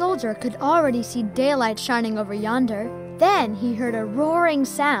tin soldier could already see daylight shining over yonder. Then he heard a roaring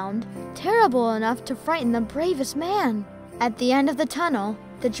sound, terrible enough to frighten the bravest man. At the end of the tunnel,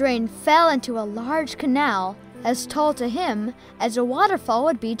 the drain fell into a large canal, as tall to him as a waterfall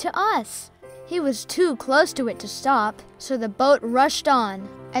would be to us. He was too close to it to stop, so the boat rushed on,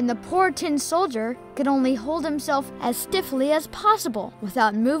 and the poor tin soldier could only hold himself as stiffly as possible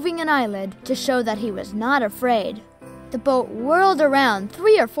without moving an eyelid to show that he was not afraid. The boat whirled around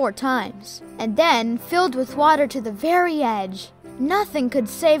 3 or 4 times, and then filled with water to the very edge. Nothing could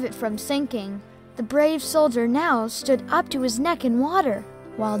save it from sinking. The brave soldier now stood up to his neck in water,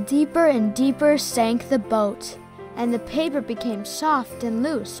 while deeper and deeper sank the boat, and the paper became soft and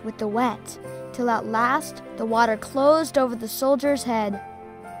loose with the wet, till at last the water closed over the soldier's head.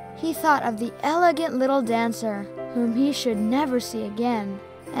 He thought of the elegant little dancer, whom he should never see again,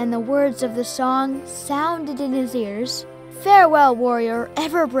 and the words of the song sounded in his ears, "Farewell, warrior,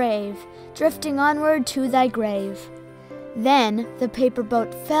 ever brave, drifting onward to thy grave." Then the paper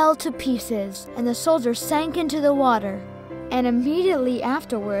boat fell to pieces, and the soldier sank into the water, and immediately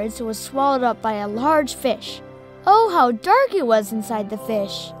afterwards was swallowed up by a large fish. Oh, how dark it was inside the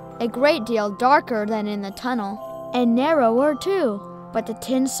fish! A great deal darker than in the tunnel, and narrower too. But the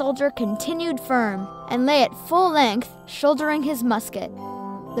tin soldier continued firm, and lay at full length, shouldering his musket.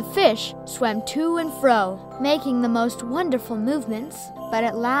 The fish swam to and fro, making the most wonderful movements, but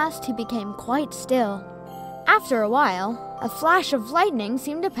at last he became quite still. After a while, a flash of lightning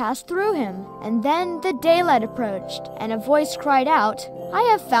seemed to pass through him, and then the daylight approached, and a voice cried out, "I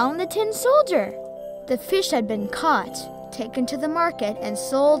have found the tin soldier!" The fish had been caught, taken to the market, and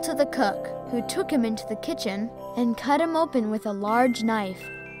sold to the cook, who took him into the kitchen and cut him open with a large knife.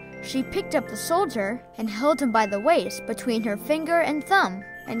 She picked up the soldier and held him by the waist between her finger and thumb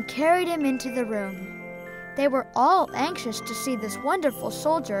and carried him into the room. They were all anxious to see this wonderful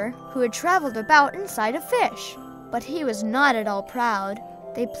soldier who had traveled about inside a fish, but he was not at all proud.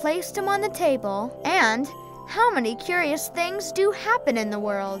 They placed him on the table, and how many curious things do happen in the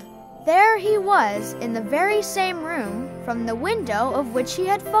world! There he was in the very same room from the window of which he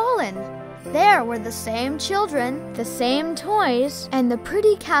had fallen. There were the same children, the same toys, and the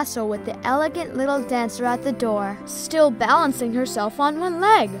pretty castle with the elegant little dancer at the door, still balancing herself on one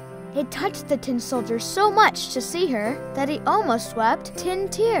leg. It touched the tin soldier so much to see her that he almost wept tin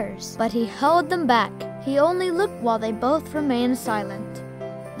tears, but he held them back. He only looked while they both remained silent.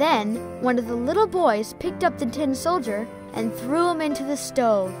 Then one of the little boys picked up the tin soldier and threw him into the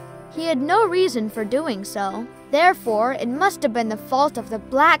stove. He had no reason for doing so. Therefore, it must have been the fault of the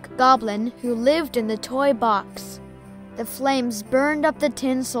black goblin who lived in the toy box. The flames burned up the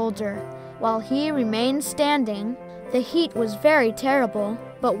tin soldier, while he remained standing. The heat was very terrible,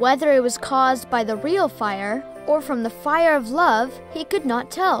 but whether it was caused by the real fire or from the fire of love, he could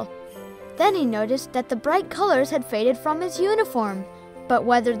not tell. Then he noticed that the bright colors had faded from his uniform, but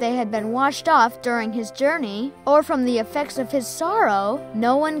whether they had been washed off during his journey or from the effects of his sorrow,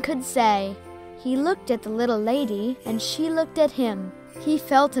 no one could say. He looked at the little lady, and she looked at him. He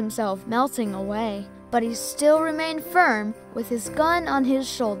felt himself melting away, but he still remained firm with his gun on his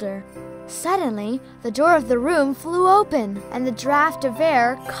shoulder. Suddenly, the door of the room flew open, and the draft of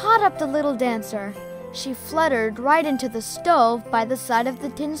air caught up the little dancer. She fluttered right into the stove by the side of the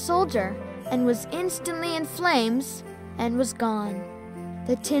tin soldier, and was instantly in flames, and was gone.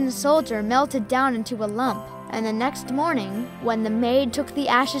 The tin soldier melted down into a lump, And the next morning, when the maid took the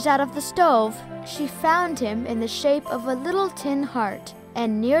ashes out of the stove, she found him in the shape of a little tin heart.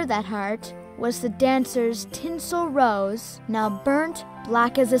 And near that heart was the dancer's tinsel rose, now burnt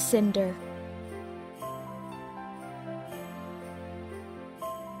black as a cinder.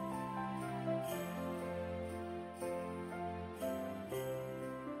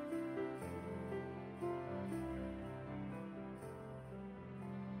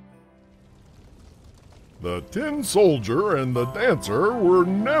 The tin soldier and the dancer were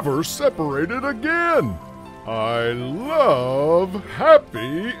never separated again. I love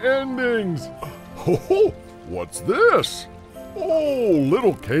happy endings. Oh, what's this? Oh,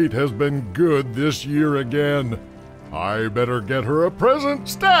 little Kate has been good this year again. I better get her a present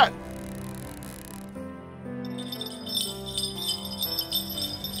stat.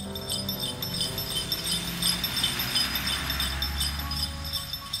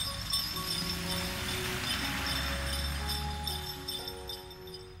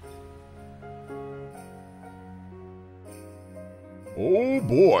 Oh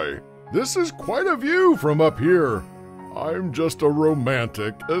boy, this is quite a view from up here. I'm just a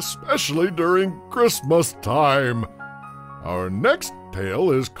romantic, especially during Christmas time. Our next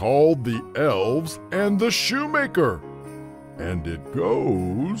tale is called The Elves and the Shoemaker, and it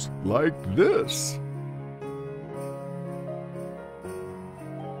goes like this.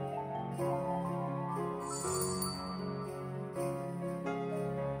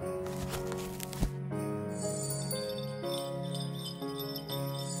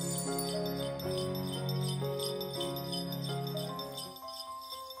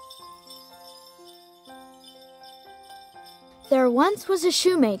 There once was a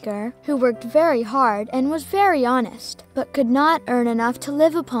shoemaker who worked very hard and was very honest, but could not earn enough to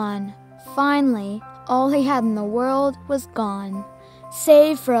live upon. Finally, all he had in the world was gone,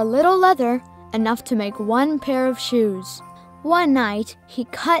 save for a little leather, enough to make one pair of shoes. One night, he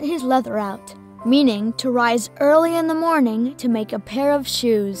cut his leather out, meaning to rise early in the morning to make a pair of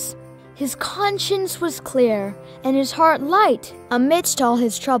shoes. His conscience was clear, and his heart light amidst all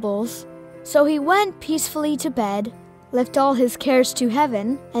his troubles. So he went peacefully to bed, left all his cares to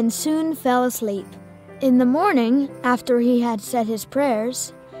heaven, and soon fell asleep. In the morning, after he had said his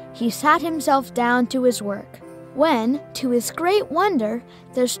prayers, he sat himself down to his work, when, to his great wonder,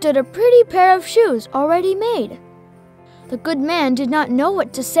 there stood a pretty pair of shoes already made. The good man did not know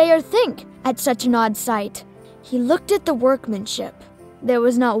what to say or think at such an odd sight. He looked at the workmanship. There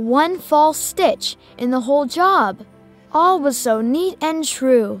was not one false stitch in the whole job. All was so neat and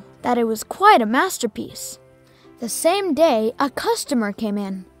true that it was quite a masterpiece. The same day, a customer came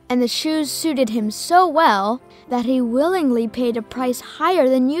in, and the shoes suited him so well that he willingly paid a price higher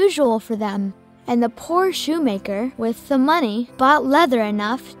than usual for them. And the poor shoemaker, with the money, bought leather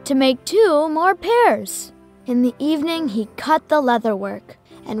enough to make 2 more pairs. In the evening, he cut the leather work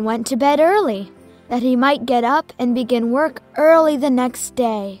and went to bed early, that he might get up and begin work early the next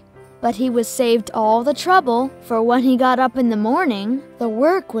day. But he was saved all the trouble, for when he got up in the morning, the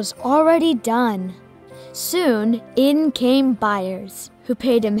work was already done. Soon in came buyers, who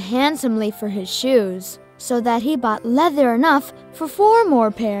paid him handsomely for his shoes, so that he bought leather enough for 4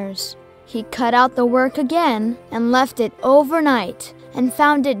 more pairs. He cut out the work again and left it overnight, and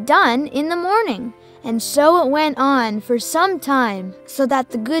found it done in the morning. And so it went on for some time, so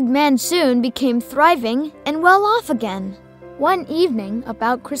that the good man soon became thriving and well off again. One evening,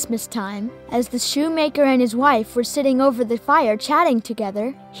 about Christmas time, as the shoemaker and his wife were sitting over the fire chatting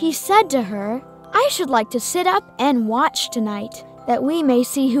together, he said to her, "I should like to sit up and watch tonight, that we may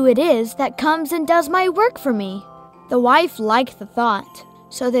see who it is that comes and does my work for me." The wife liked the thought,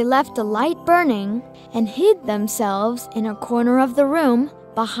 so they left a light burning and hid themselves in a corner of the room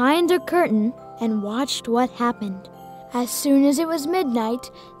behind a curtain and watched what happened. As soon as it was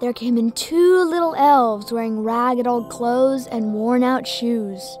midnight, there came in 2 little elves wearing ragged old clothes and worn-out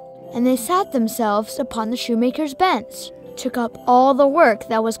shoes, and they sat themselves upon the shoemaker's bench, took up all the work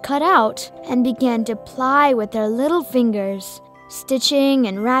that was cut out, and began to ply with their little fingers, stitching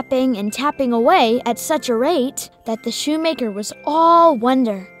and wrapping and tapping away at such a rate that the shoemaker was all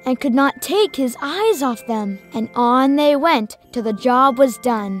wonder and could not take his eyes off them. And on they went till the job was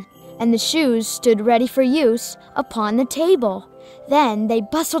done, and the shoes stood ready for use upon the table. Then they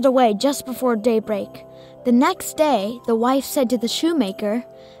bustled away just before daybreak. The next day the wife said to the shoemaker,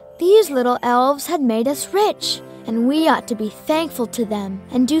 "These little elves had made us rich, and we ought to be thankful to them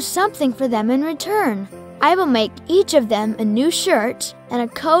and do something for them in return. I will make each of them a new shirt and a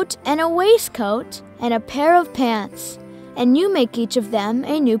coat and a waistcoat and a pair of pants, and you make each of them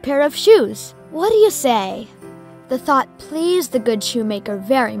a new pair of shoes. What do you say?" The thought pleased the good shoemaker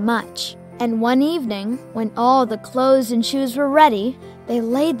very much, And one evening, when all the clothes and shoes were ready, they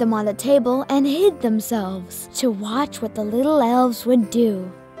laid them on the table and hid themselves to watch what the little elves would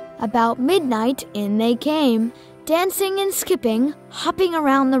do. About midnight, in they came, dancing and skipping, hopping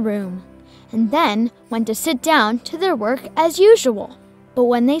around the room, and then went to sit down to their work as usual. But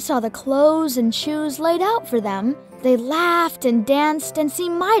when they saw the clothes and shoes laid out for them, they laughed and danced and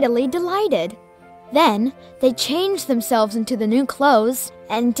seemed mightily delighted. Then they changed themselves into the new clothes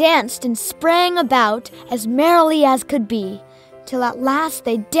and danced and sprang about as merrily as could be, till at last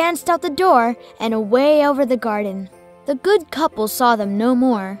they danced out the door and away over the garden. The good couple saw them no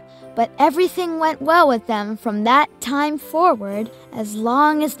more, but everything went well with them from that time forward as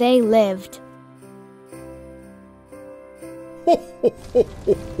long as they lived.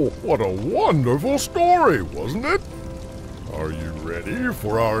 What a wonderful story, wasn't it? Are you ready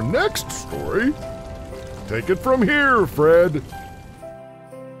for our next story? Take it from here, Fred.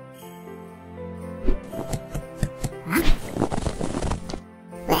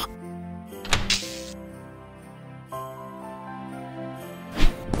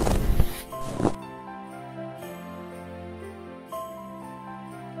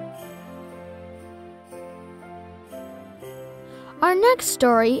 Our next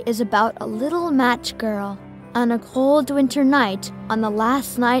story is about a little match girl on a cold winter night on the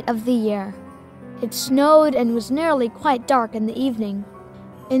last night of the year. It snowed and was nearly quite dark in the evening.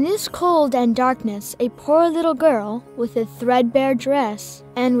 In this cold and darkness, a poor little girl with a threadbare dress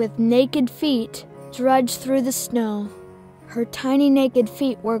and with naked feet trudged through the snow. Her tiny naked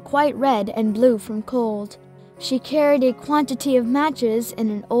feet were quite red and blue from cold. She carried a quantity of matches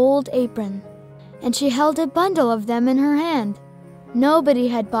in an old apron, and she held a bundle of them in her hand. Nobody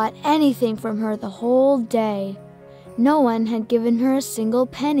had bought anything from her the whole day. No one had given her a single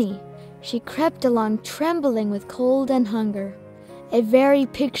penny. She crept along trembling with cold and hunger, a very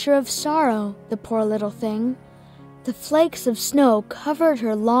picture of sorrow, the poor little thing. The flakes of snow covered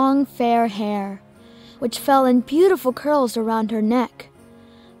her long fair hair, which fell in beautiful curls around her neck.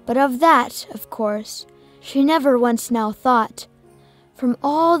 But of that, of course, she never once now thought. From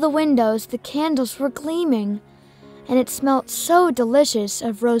all the windows the candles were gleaming, and it smelt so delicious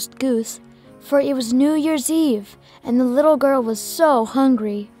of roast goose, for it was New Year's Eve, and the little girl was so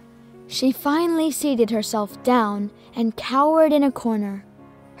hungry. She finally seated herself down and cowered in a corner.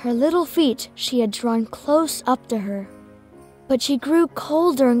 Her little feet she had drawn close up to her. But she grew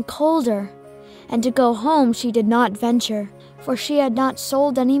colder and colder, and to go home she did not venture, for she had not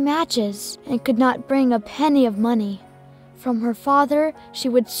sold any matches and could not bring a penny of money. From her father she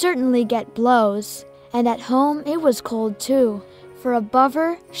would certainly get blows, and at home it was cold too, for above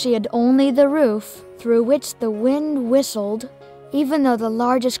her she had only the roof, through which the wind whistled, even though the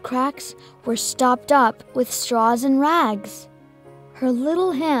largest cracks were stopped up with straws and rags. Her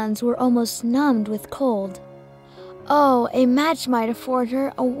little hands were almost numbed with cold. Oh, a match might afford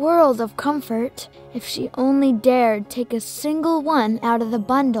her a world of comfort if she only dared take a single one out of the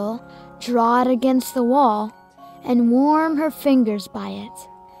bundle, draw it against the wall, and warm her fingers by it.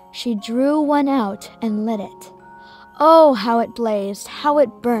 She drew one out and lit it. Oh, how it blazed, how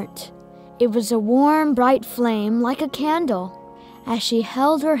it burnt! It was a warm, bright flame like a candle, as she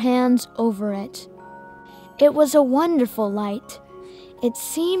held her hands over it. It was a wonderful light. It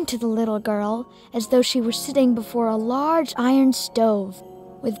seemed to the little girl as though she were sitting before a large iron stove,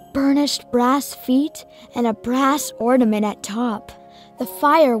 with burnished brass feet and a brass ornament at top. The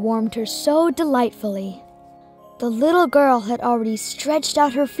fire warmed her so delightfully. The little girl had already stretched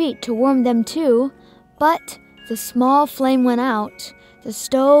out her feet to warm them too, but the small flame went out, the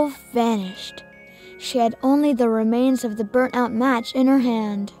stove vanished. She had only the remains of the burnt-out match in her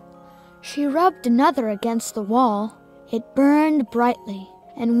hand. She rubbed another against the wall. It burned brightly,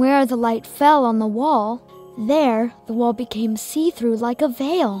 and where the light fell on the wall, there the wall became see-through like a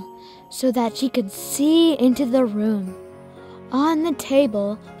veil, so that she could see into the room. On the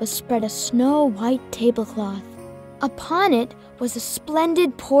table was spread a snow-white tablecloth. Upon it was a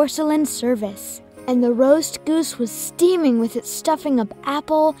splendid porcelain service, and the roast goose was steaming with its stuffing of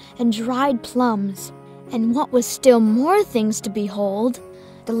apple and dried plums. And what was still more things to behold,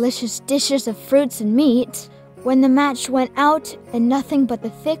 delicious dishes of fruits and meat, when the match went out and nothing but the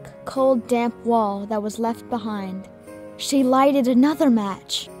thick, cold, damp wall that was left behind. She lighted another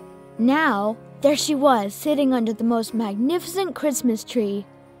match. Now, there she was, sitting under the most magnificent Christmas tree.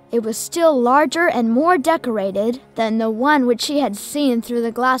 It was still larger and more decorated than the one which she had seen through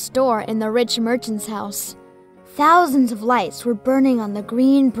the glass door in the rich merchant's house. Thousands of lights were burning on the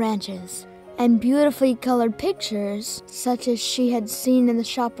green branches, and beautifully colored pictures, such as she had seen in the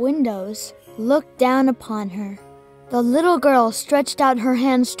shop windows, looked down upon her. The little girl stretched out her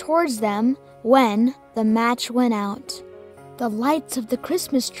hands towards them when the match went out. The lights of the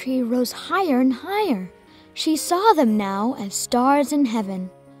Christmas tree rose higher and higher. She saw them now as stars in heaven.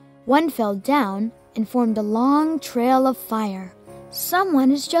 One fell down and formed a long trail of fire.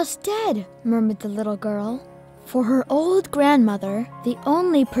 "Someone is just dead," murmured the little girl. For her old grandmother, the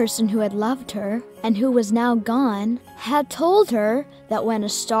only person who had loved her and who was now gone, had told her that when a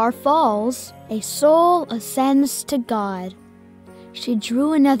star falls, a soul ascends to God. She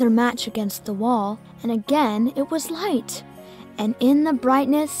drew another match against the wall, and again it was light. And in the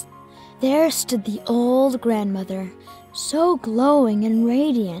brightness, there stood the old grandmother, so glowing and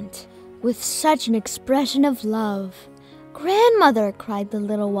radiant, with such an expression of love. "Grandmother," cried the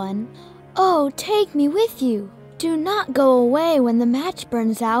little one, "oh, take me with you. Do not go away when the match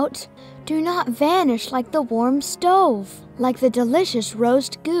burns out. Do not vanish like the warm stove, like the delicious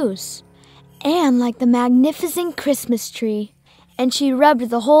roast goose, and like the magnificent Christmas tree." And she rubbed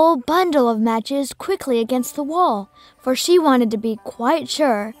the whole bundle of matches quickly against the wall, for she wanted to be quite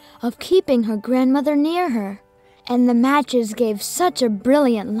sure of keeping her grandmother near her. And the matches gave such a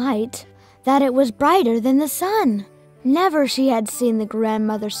brilliant light that it was brighter than the sun. Never she had seen the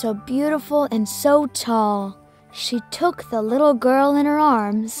grandmother so beautiful and so tall. She took the little girl in her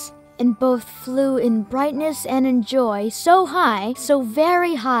arms, and both flew in brightness and in joy so high, so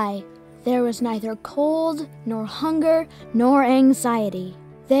very high. There was neither cold, nor hunger, nor anxiety.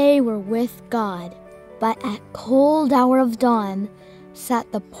 They were with God. But at cold hour of dawn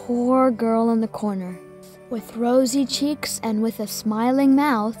sat the poor girl in the corner, with rosy cheeks and with a smiling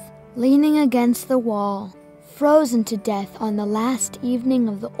mouth, leaning against the wall, frozen to death on the last evening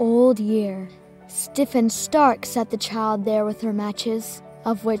of the old year. Stiff and stark sat the child there with her matches,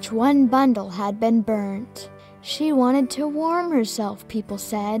 of which one bundle had been burnt. She wanted to warm herself, people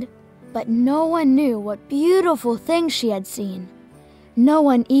said, but no one knew what beautiful things she had seen. No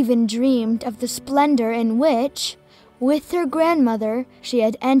one even dreamed of the splendor in which, with her grandmother, she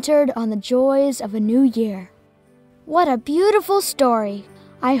had entered on the joys of a new year. What a beautiful story!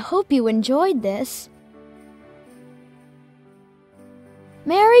 I hope you enjoyed this.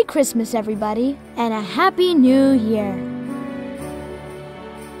 Merry Christmas, everybody, and a Happy New Year!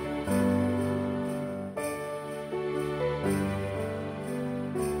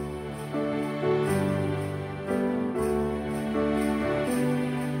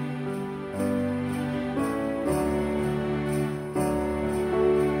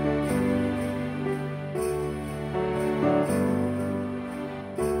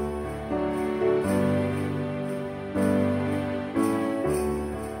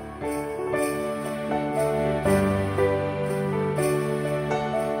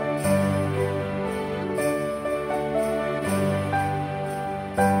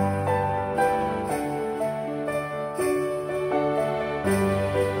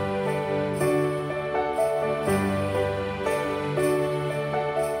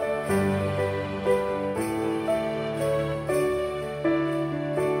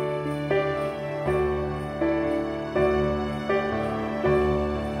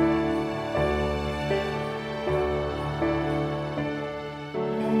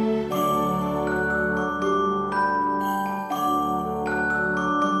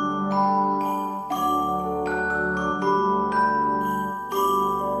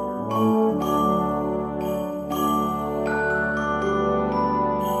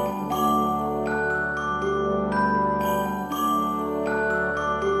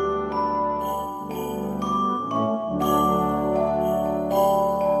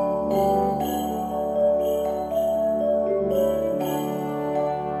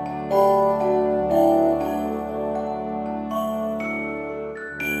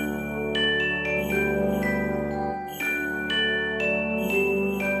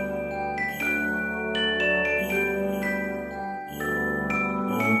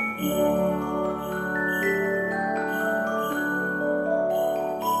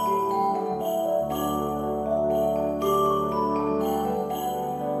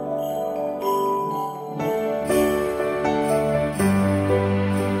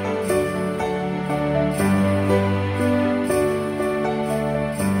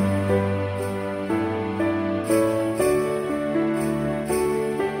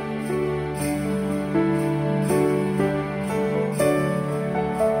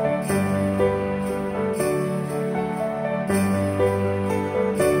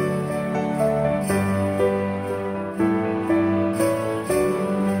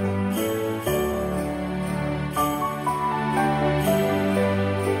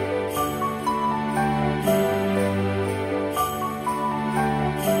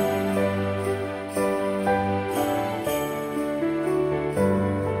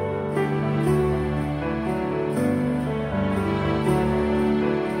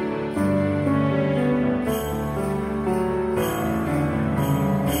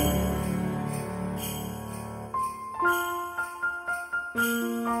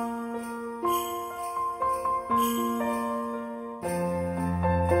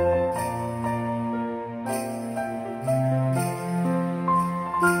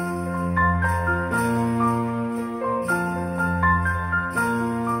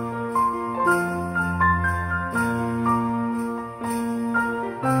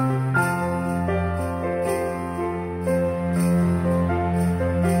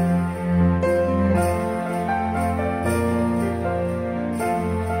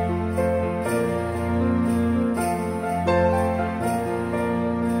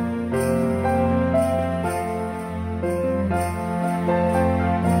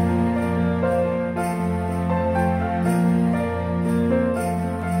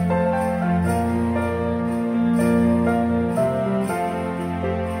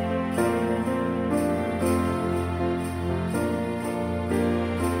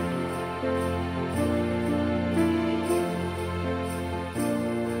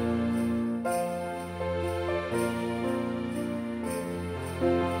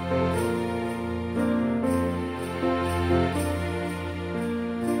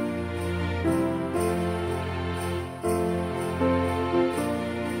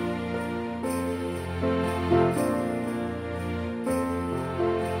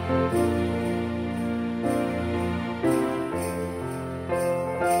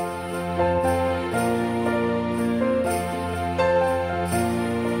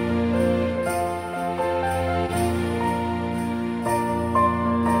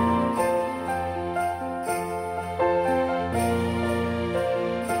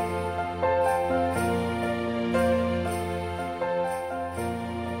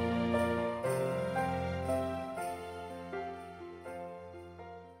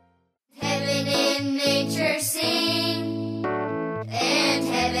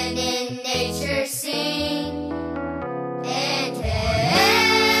 in nature sing, and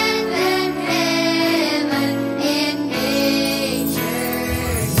heaven, heaven in nature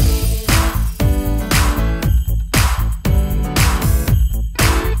sing.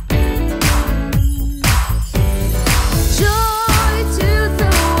 Joy to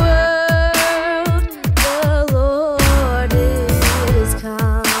the world, the Lord is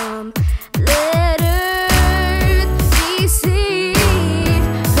come. Let earth receive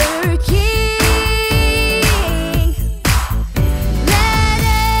her King. Let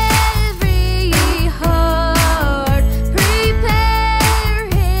every heart prepare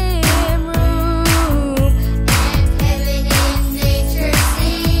him room. And heaven in nature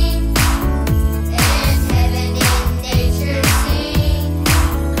sing, and heaven in nature sing,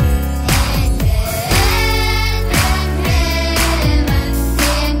 and heaven, heaven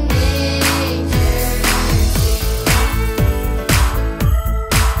in nature sing.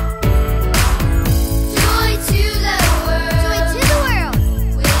 Joy to the world,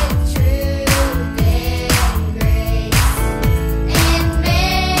 with truth and grace, and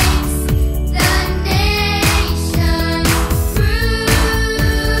makes the nation prove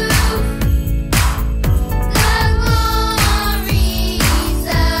the glories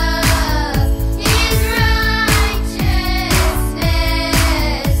of his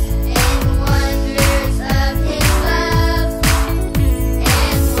righteousness, and wonders of his love,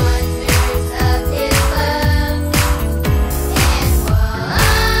 and wonders of his love, and wonders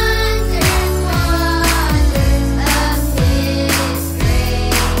of his great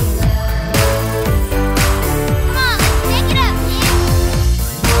love. Come on, let's take it up,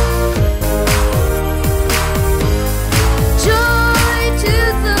 Joy to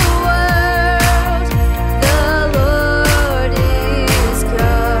the world, the Lord is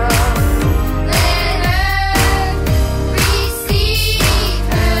come. Let earth receive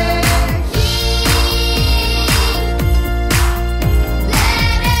her King.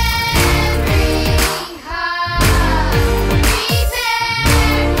 Let every heart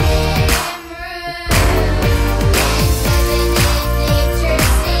prepare him room. And heaven in nature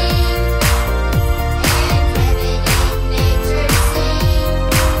sing, and heaven in nature sing.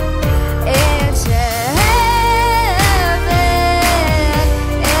 And heaven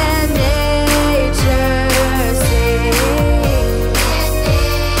and nature sing.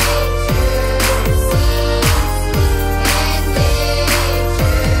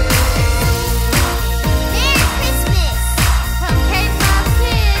 Merry Christmas from K-Pop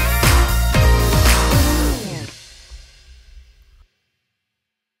Kids.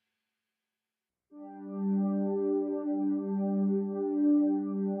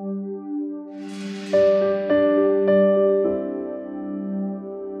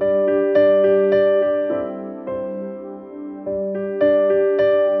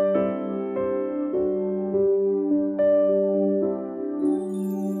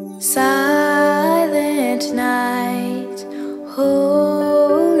 Silent night,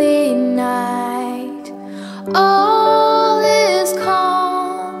 holy night, all is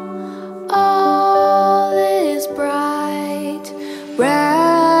calm, all is bright,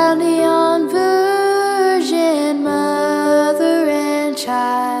 round yon Virgin Mother and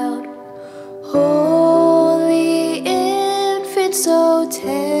Child, holy infant, so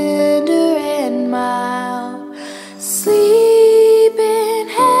tender and mild, sleep in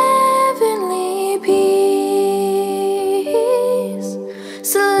heavenly peace,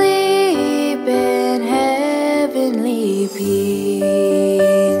 sleep in heavenly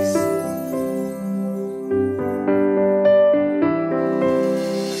peace.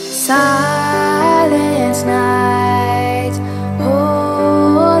 Silent night,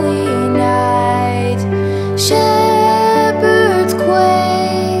 holy night, shepherds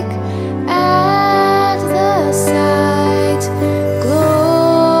quake,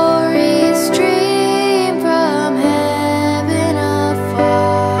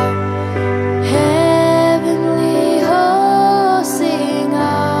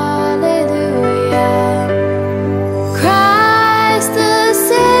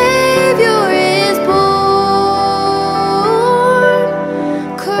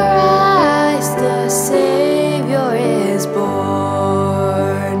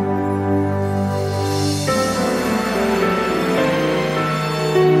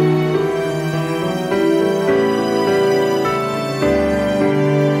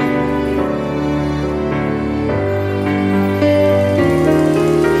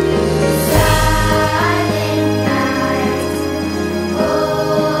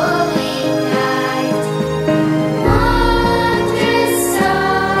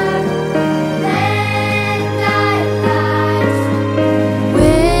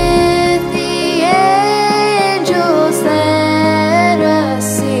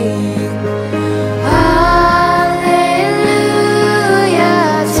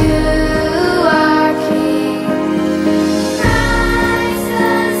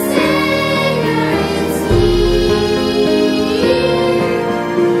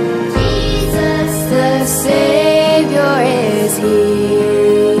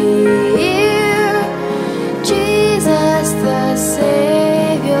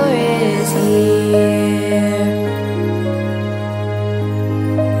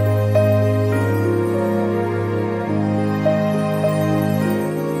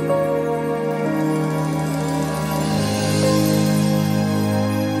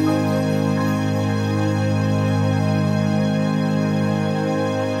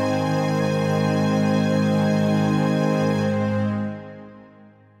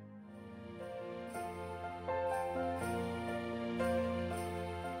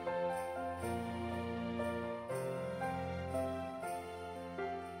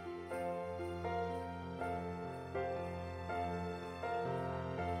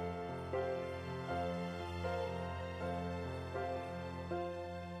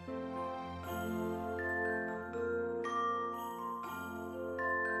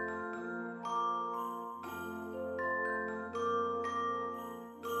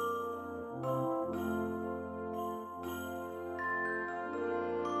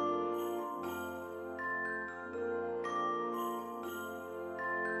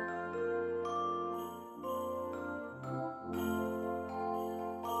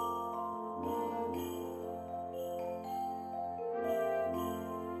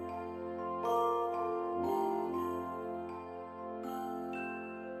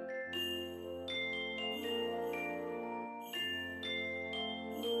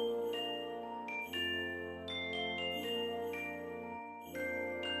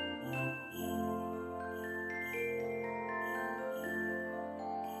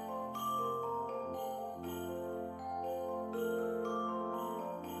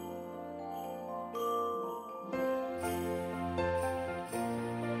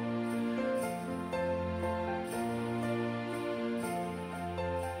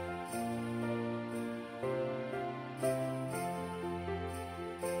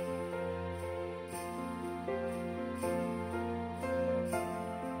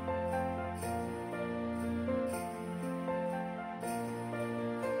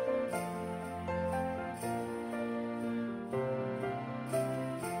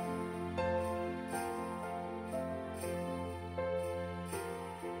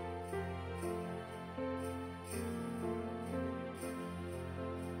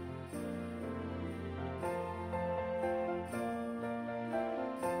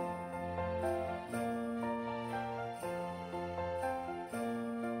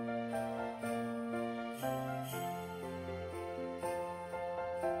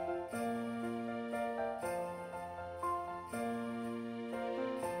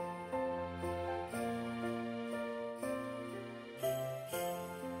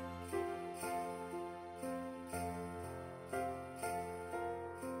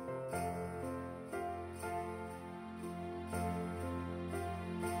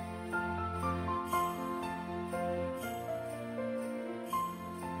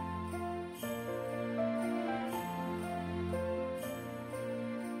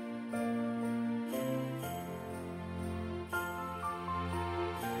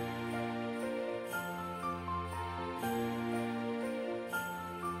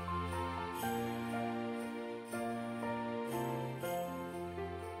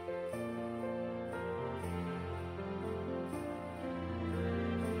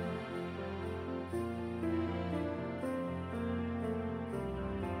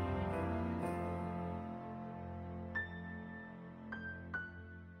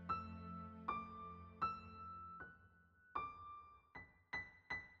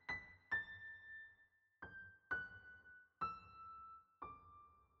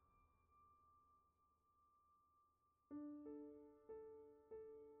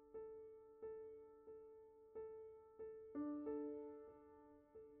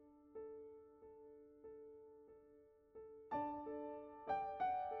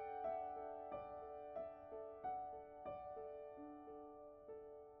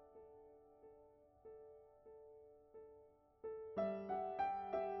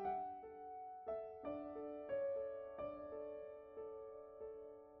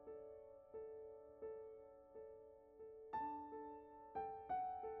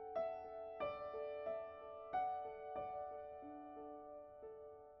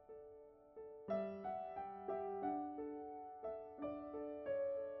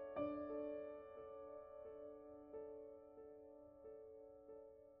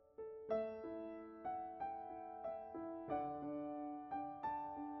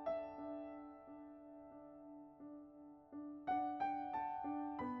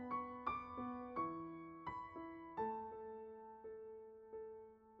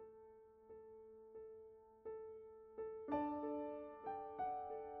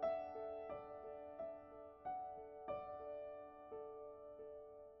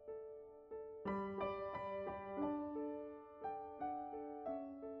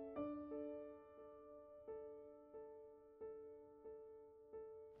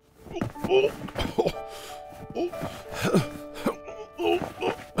 I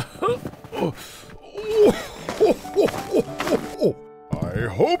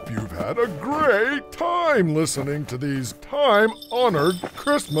hope you've had a great time listening to these time-honored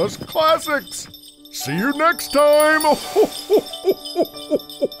Christmas classics. See you next time!